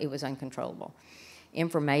uncontrollable.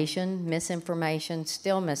 Information, misinformation,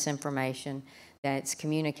 still misinformation that's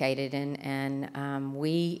communicated, and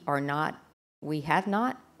we have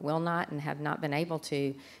not, will not, and have not been able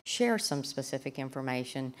to share some specific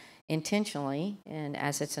information intentionally, and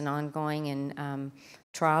as it's an ongoing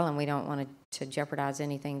trial, and we don't want to jeopardize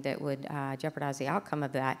anything that would jeopardize the outcome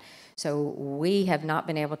of that. So we have not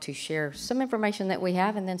been able to share some information that we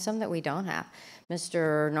have, and then some that we don't have.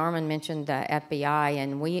 Mr. Norman mentioned the FBI,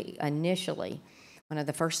 and we initially, one of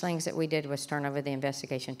the first things that we did was turn over the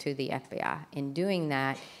investigation to the FBI. In doing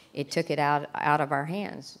that, it took it out of our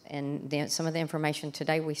hands, and then some of the information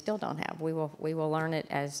today we still don't have. We will learn it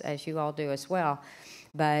as you all do as well.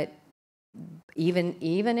 But even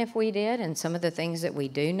if we did, and some of the things that we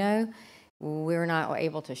do know, we're not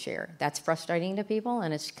able to share. That's frustrating to people,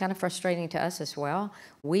 and it's kind of frustrating to us as well.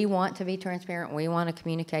 We want to be transparent. We want to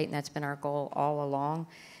communicate, and that's been our goal all along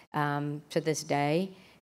to this day.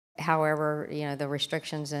 However, the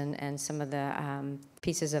restrictions and some of the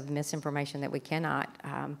pieces of misinformation that we cannot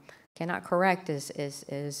correct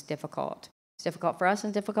is difficult. It's difficult for us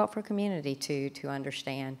and difficult for community to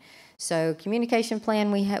understand. So communication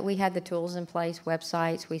plan, we had the tools in place,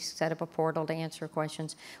 websites. We set up a portal to answer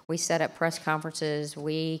questions. We set up press conferences.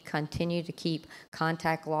 We continue to keep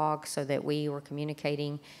contact logs so that we were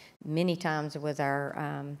communicating many times with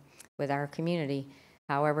our community.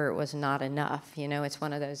 However, it was not enough. You know, it's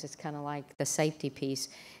one of those, it's kind of like the safety piece.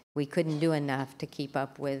 We couldn't do enough to keep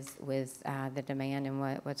up with the demand and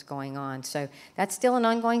what's going on. So that's still an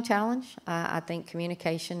ongoing challenge. I think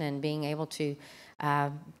communication and being able to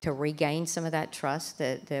regain some of that trust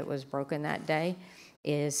that was broken that day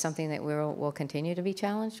is something that we'll continue to be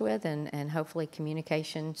challenged with, and hopefully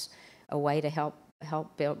communication's a way to help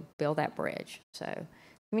build that bridge. So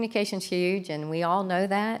communication's huge, and we all know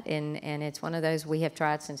that, and it's one of those we have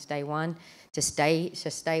tried since day one to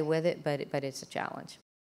stay with it, but it's a challenge.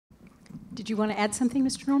 Did you want to add something,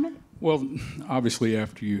 Mr. Norman? Well, obviously,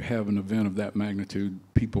 after you have an event of that magnitude,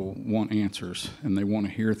 people want answers and they want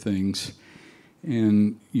to hear things.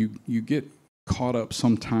 And you get caught up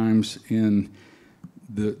sometimes in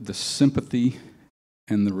the sympathy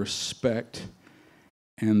and the respect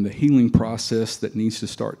and the healing process that needs to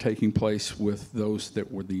start taking place with those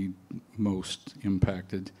that were the most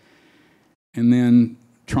impacted. And then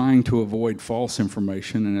trying to avoid false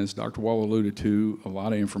information, and as Dr. Wall alluded to, a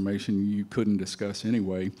lot of information you couldn't discuss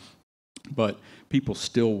anyway, but people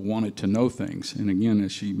still wanted to know things. And again,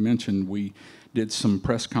 as she mentioned, we did some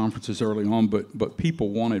press conferences early on, but people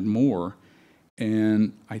wanted more.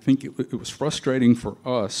 And I think it was frustrating for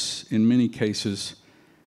us in many cases.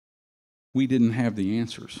 We didn't have the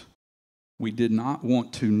answers. We did not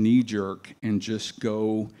want to knee-jerk and just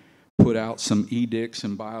go put out some edicts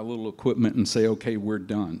and buy a little equipment and say, okay, we're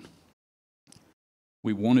done.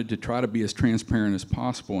 We wanted to try to be as transparent as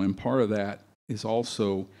possible, and part of that is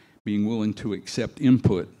also being willing to accept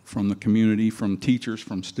input from the community, from teachers,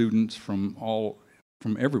 from students, from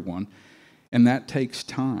everyone, and that takes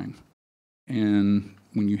time. And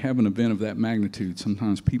when you have an event of that magnitude,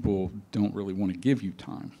 sometimes people don't really want to give you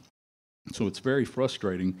time. So it's very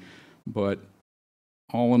frustrating, but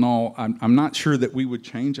all in all, I'm not sure that we would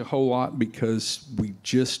change a whole lot because we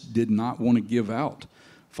just did not want to give out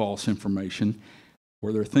false information.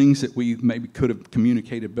 Were there things that we maybe could have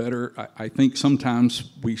communicated better? I think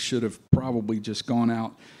sometimes we should have probably just gone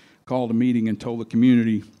out, called a meeting, and told the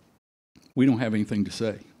community, we don't have anything to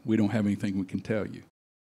say. We don't have anything we can tell you.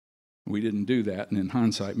 We didn't do that, and in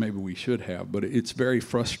hindsight, maybe we should have. But it's very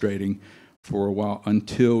frustrating for a while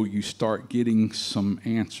until you start getting some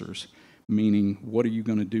answers. Meaning, what are you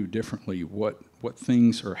going to do differently? What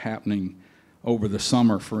things are happening over the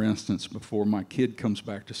summer, for instance, before my kid comes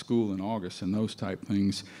back to school in August and those type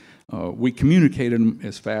things? We communicated them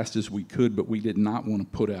as fast as we could, but we did not want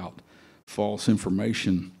to put out false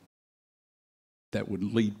information that would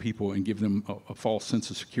lead people and give them a false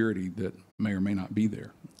sense of security that may or may not be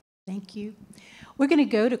there. Thank you. We're going to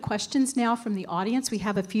go to questions now from the audience. We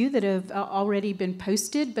have a few that have already been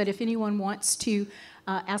posted, but if anyone wants to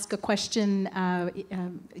ask a question,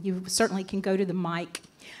 you certainly can go to the mic.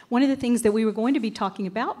 One of the things that we were going to be talking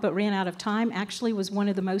about but ran out of time actually was one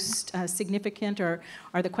of the most significant or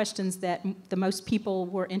the questions that the most people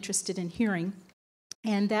were interested in hearing,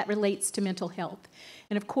 and that relates to mental health.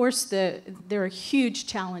 And of course, there are huge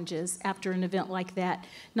challenges after an event like that,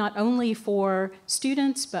 not only for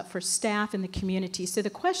students, but for staff and the community. So the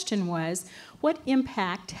question was, what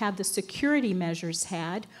impact have the security measures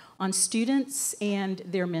had on students and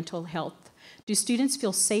their mental health? Do students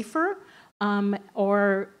feel safer,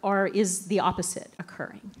 or is the opposite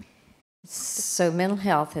occurring? So mental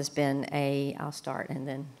health has been I'll start and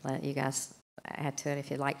then let you guys add to it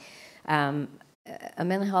if you'd like.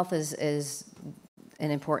 Mental health is an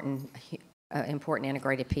important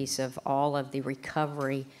integrated piece of all of the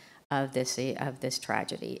recovery of this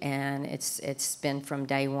tragedy, and it's been from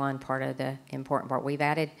day one part of the important part. We've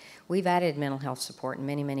added mental health support in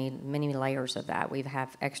many layers of that. We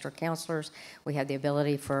have extra counselors. We have the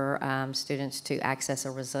ability for students to access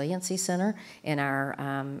a resiliency center in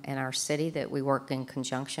our city that we work in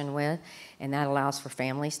conjunction with, and that allows for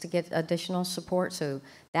families to get additional support. So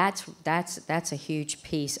that's a huge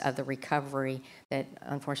piece of the recovery that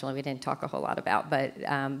unfortunately we didn't talk a whole lot about,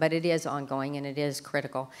 but it is ongoing and it is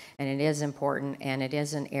critical and it is important and it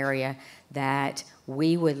is an area that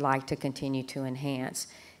we would like to continue to enhance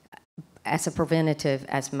as a preventative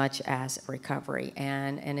as much as recovery,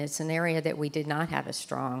 and it's an area that we did not have a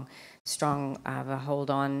strong of a hold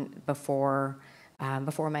on before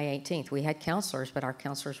May 18th. We had counselors, but our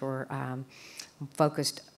counselors were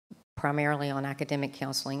focused primarily on academic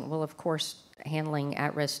counseling. Well, of course, handling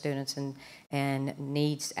at-risk students and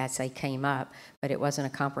needs as they came up, but it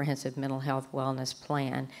wasn't a comprehensive mental health wellness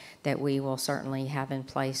plan that we will certainly have in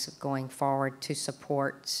place going forward to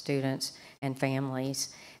support students and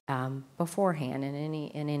families beforehand in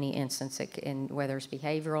any instance, whether it's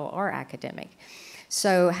behavioral or academic.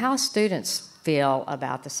 So how students feel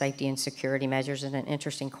about the safety and security measures is an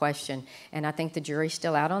interesting question, and I think the jury's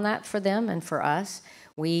still out on that for them and for us.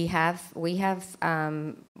 We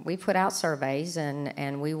put out surveys,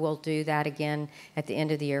 and we will do that again at the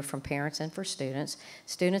end of the year from parents and for students.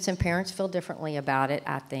 Students and parents feel differently about it,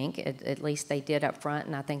 I think. At least they did up front,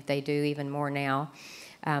 and I think they do even more now.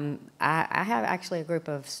 I have actually a group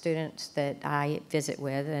of students that I visit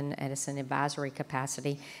with, and it's an advisory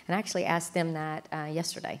capacity, and I actually asked them that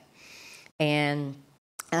yesterday. And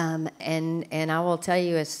I will tell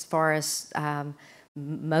you, as far as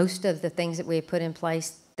most of the things that we have put in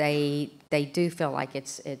place, they do feel like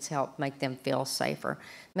it's helped make them feel safer.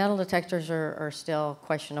 Metal detectors are still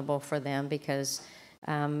questionable for them because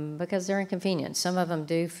they're inconvenient. Some of them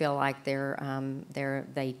do feel like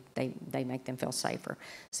they make them feel safer.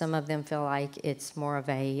 Some of them feel like it's more of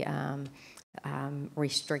a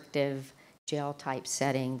restrictive jail type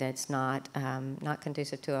setting that's not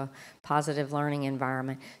conducive to a positive learning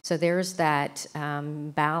environment. So there's that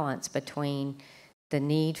balance between the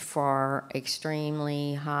need for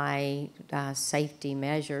extremely high safety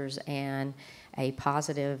measures and a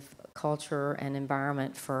positive culture and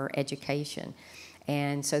environment for education.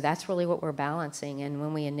 And so that's really what we're balancing. And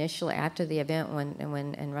when we initially, after the event,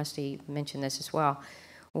 and Rusty mentioned this as well,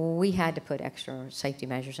 we had to put extra safety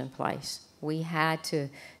measures in place. We had to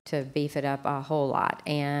beef it up a whole lot,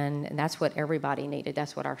 and that's what everybody needed.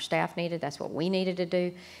 That's what our staff needed. That's what we needed to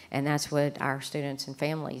do, and that's what our students and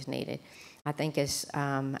families needed. I think as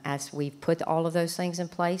we've put all of those things in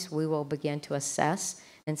place, we will begin to assess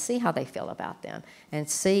and see how they feel about them, and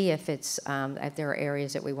see if if there are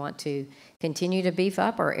areas that we want to continue to beef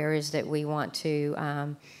up or areas that we want to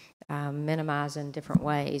minimize in different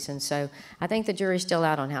ways. And so I think the jury's still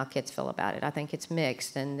out on how kids feel about it. I think it's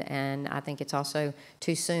mixed, and I think it's also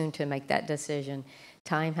too soon to make that decision.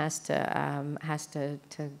 Time has to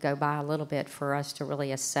go by a little bit for us to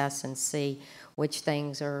really assess and see which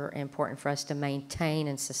things are important for us to maintain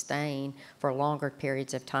and sustain for longer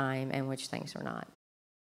periods of time and which things are not.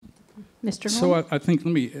 Mr. So I think,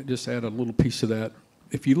 let me just add a little piece of that.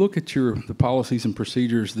 If you look at the policies and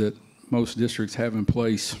procedures that most districts have in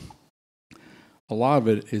place, a lot of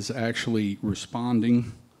it is actually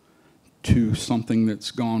responding to something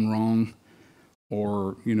that's gone wrong,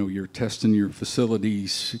 or you're testing your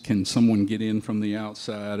facilities. Can someone get in from the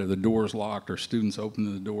outside? Are the doors locked? Are students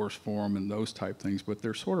opening the doors for them? And those type things. But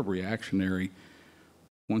they're sort of reactionary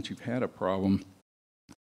once you've had a problem.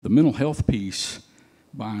 The mental health piece,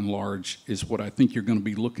 by and large, is what I think you're going to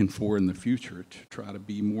be looking for in the future, to try to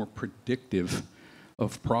be more predictive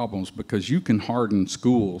of problems, because you can harden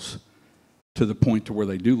schools to the point to where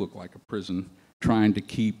they do look like a prison, trying to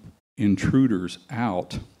keep intruders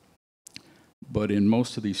out. But in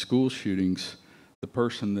most of these school shootings, the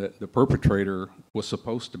perpetrator was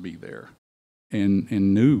supposed to be there and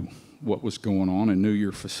knew what was going on and knew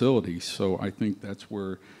your facilities. So I think that's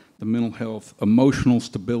where the mental health, emotional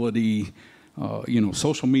stability,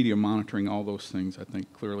 social media monitoring, all those things, I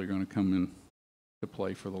think clearly are going to come into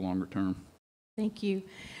play for the longer term. Thank you.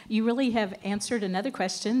 You really have answered another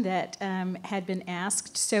question that had been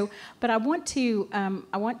asked. So, but I want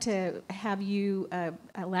to have you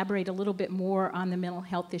elaborate a little bit more on the mental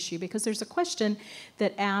health issue, because there's a question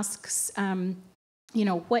that asks,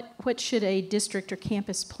 what should a district or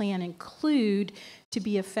campus plan include to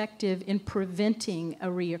be effective in preventing a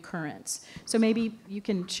reoccurrence? So maybe you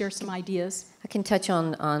can share some ideas. I can touch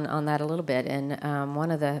on that a little bit. And one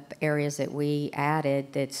of the areas that we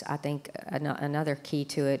added that's, I think, another key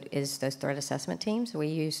to it is those threat assessment teams. We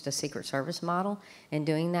used a Secret Service model in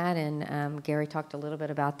doing that, and Gary talked a little bit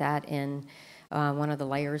about that in one of the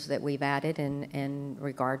layers that we've added in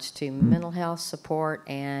regards to mental health support,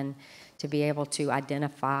 and to be able to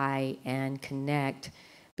identify and connect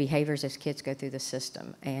behaviors as kids go through the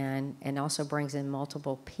system, and also brings in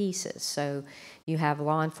multiple pieces. So you have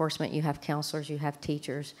law enforcement, you have counselors, you have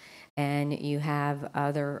teachers, and you have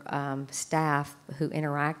other staff who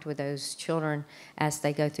interact with those children as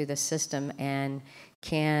they go through the system and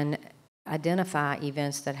can identify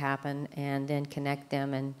events that happen and then connect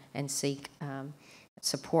them and seek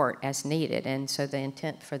support as needed. And so the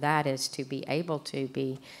intent for that is to be able to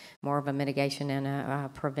be more of a mitigation and a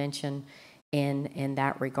prevention in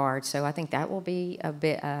that regard. So I think that will be a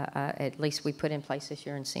bit, at least we put in place this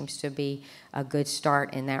year, and seems to be a good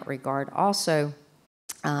start in that regard. Also,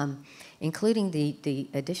 including the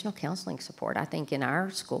additional counseling support. I think in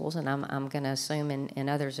our schools, and I'm going to assume in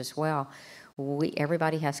others as well,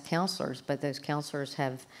 everybody has counselors, but those counselors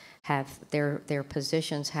have their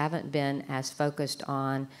positions haven't been as focused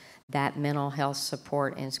on that mental health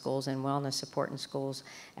support in schools and wellness support in schools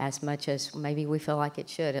as much as maybe we feel like it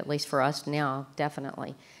should, at least for us now,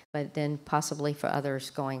 definitely, but then possibly for others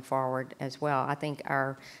going forward as well. I think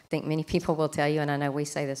many people will tell you, and I know we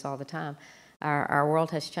say this all the time, our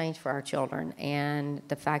world has changed for our children, and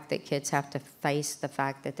the fact that kids have to face the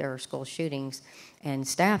fact that there are school shootings and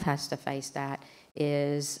staff has to face that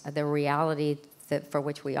is the reality that for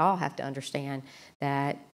which we all have to understand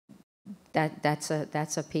that's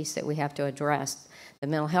a piece that we have to address. The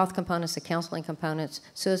mental health components, the counseling components,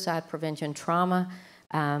 suicide prevention, trauma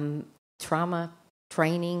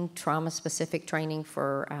training, trauma-specific training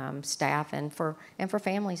for staff and for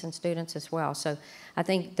families and students as well. So I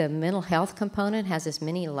think the mental health component has as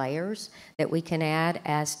many layers that we can add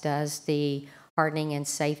as does the hardening and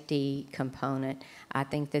safety component. I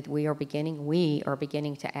think that we are beginning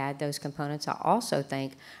to add those components. I also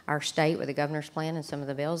think our state, with the governor's plan and some of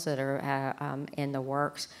the bills that are in the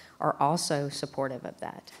works, are also supportive of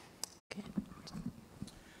that. Okay.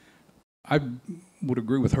 I would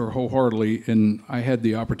agree with her wholeheartedly, and I had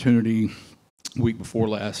the opportunity week before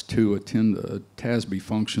last to attend a TASB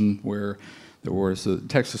function where there was the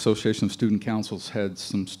Texas Association of Student Councils had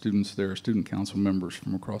some students there, student council members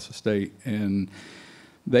from across the state, and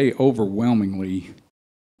they overwhelmingly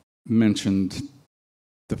mentioned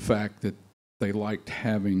the fact that they liked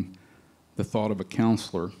having the thought of a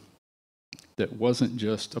counselor that wasn't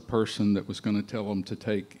just a person that was going to tell them to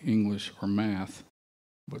take English or math,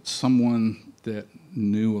 but someone that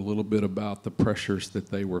knew a little bit about the pressures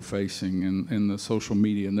that they were facing and the social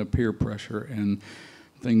media and the peer pressure and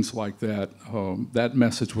things like that. That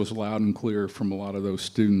message was loud and clear from a lot of those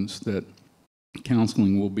students that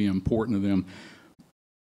counseling will be important to them.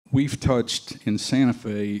 We've touched in Santa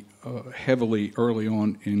Fe heavily early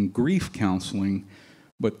on in grief counseling,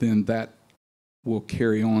 but then that will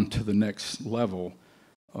carry on to the next level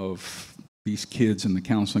of these kids and the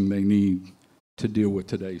counseling they need to deal with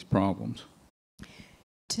today's problems.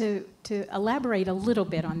 To elaborate a little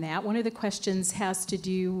bit on that, one of the questions has to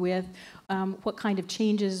do with what kind of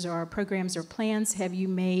changes or programs or plans have you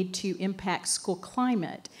made to impact school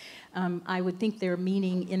climate? I would think they're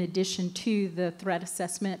meaning, in addition to the threat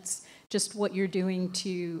assessments, just what you're doing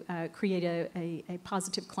to create a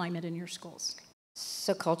positive climate in your schools.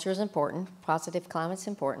 So culture is important. Positive climate's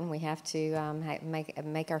important. We have to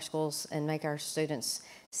make our schools and make our students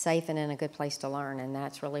safe and in a good place to learn, and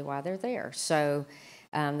that's really why they're there. So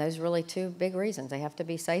those are really two big reasons. They have to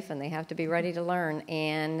be safe and they have to be ready to learn.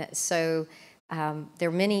 And so there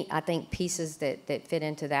are many, I think, pieces that fit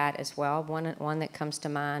into that as well. One that comes to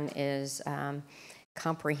mind is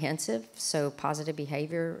comprehensive, so positive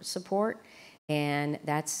behavior support, and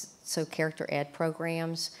that's so character ed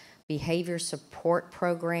programs, behavior support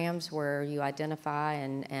programs where you identify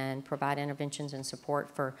and provide interventions and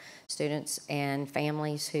support for students and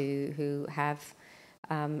families who have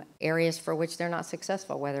areas for which they're not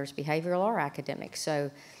successful, whether it's behavioral or academic.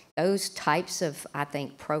 So those types of, I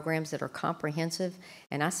think, programs that are comprehensive,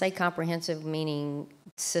 and I say comprehensive meaning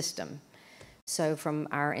system. So from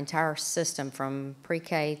our entire system, from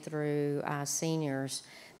pre-K through seniors,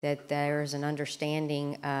 that there's an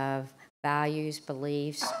understanding of values,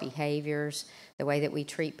 beliefs, behaviors, the way that we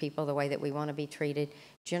treat people, the way that we want to be treated.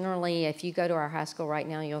 Generally, if you go to our high school right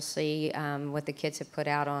now, you'll see what the kids have put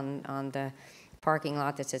out on the parking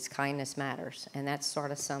lot that says kindness matters, and that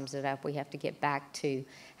sort of sums it up. We have to get back to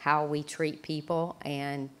how we treat people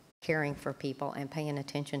and caring for people and paying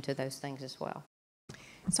attention to those things as well.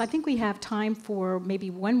 So I think we have time for maybe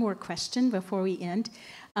one more question before we end.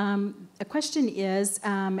 A question is,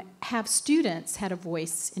 have students had a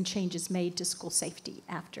voice in changes made to school safety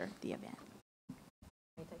after the event? Can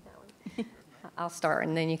you take that one? I'll start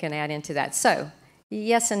and then you can add into that. So,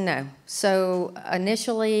 yes and no. So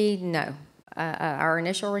initially, no. Our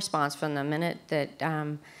initial response from the minute that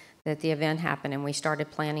the event happened and we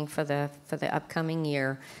started planning for the upcoming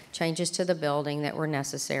year, changes to the building that were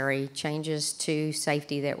necessary, changes to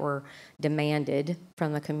safety that were demanded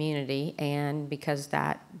from the community, and because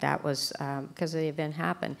that was because the event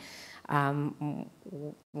happened,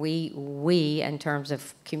 We, in terms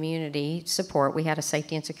of community support, we had a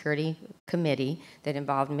safety and security committee that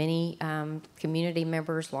involved many community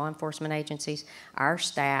members, law enforcement agencies, our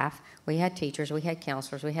staff. We had teachers, we had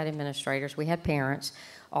counselors, we had administrators, we had parents.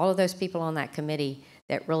 All of those people on that committee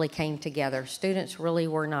that really came together. Students really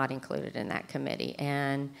were not included in that committee,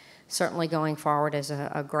 and certainly going forward is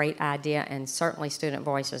a great idea, and certainly student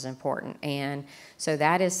voice is important. And so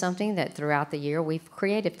that is something that throughout the year we've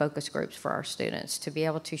created focus groups for our students to be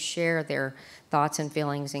able to share their thoughts and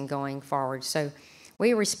feelings in going forward. So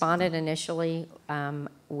we responded initially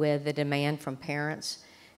with the demand from parents,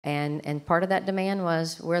 and part of that demand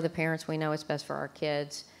was, we're the parents, we know it's best for our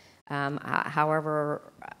kids. However,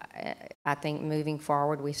 I think moving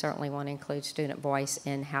forward, we certainly want to include student voice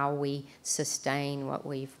in how we sustain what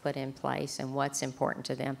we've put in place and what's important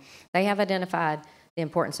to them. They have identified the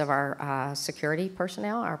importance of our security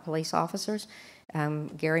personnel, our police officers.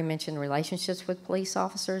 Gary mentioned relationships with police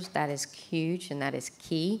officers. That is huge and that is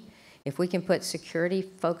key. If we can put security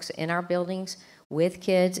folks in our buildings with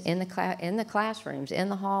kids in the classrooms, in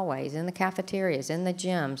the hallways, in the cafeterias, in the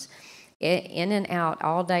gyms, in and out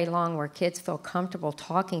all day long, where kids feel comfortable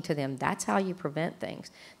talking to them, that's how you prevent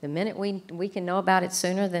things. The minute we can know about it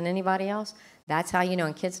sooner than anybody else, that's how you know,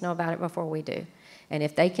 and kids know about it before we do. And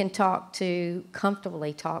if they can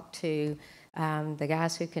comfortably talk to the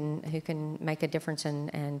guys who can make a difference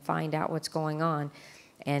and find out what's going on,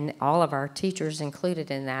 and all of our teachers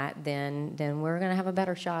included in that, then we're going to have a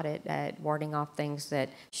better shot at warding off things that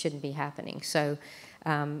shouldn't be happening. So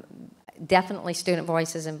definitely student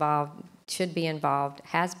voice is involved, should be involved,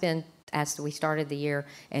 has been as we started the year,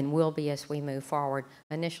 and will be as we move forward.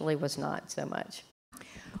 Initially was not so much.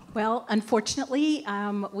 Well, unfortunately,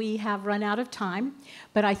 we have run out of time,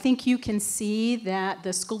 but I think you can see that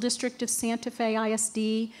the School District of Santa Fe ISD,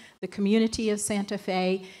 the community of Santa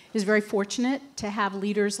Fe, is very fortunate to have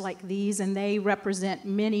leaders like these, and they represent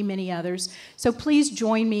many, many others. So please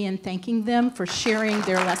join me in thanking them for sharing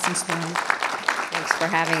their lessons learned. Thanks for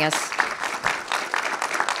having us.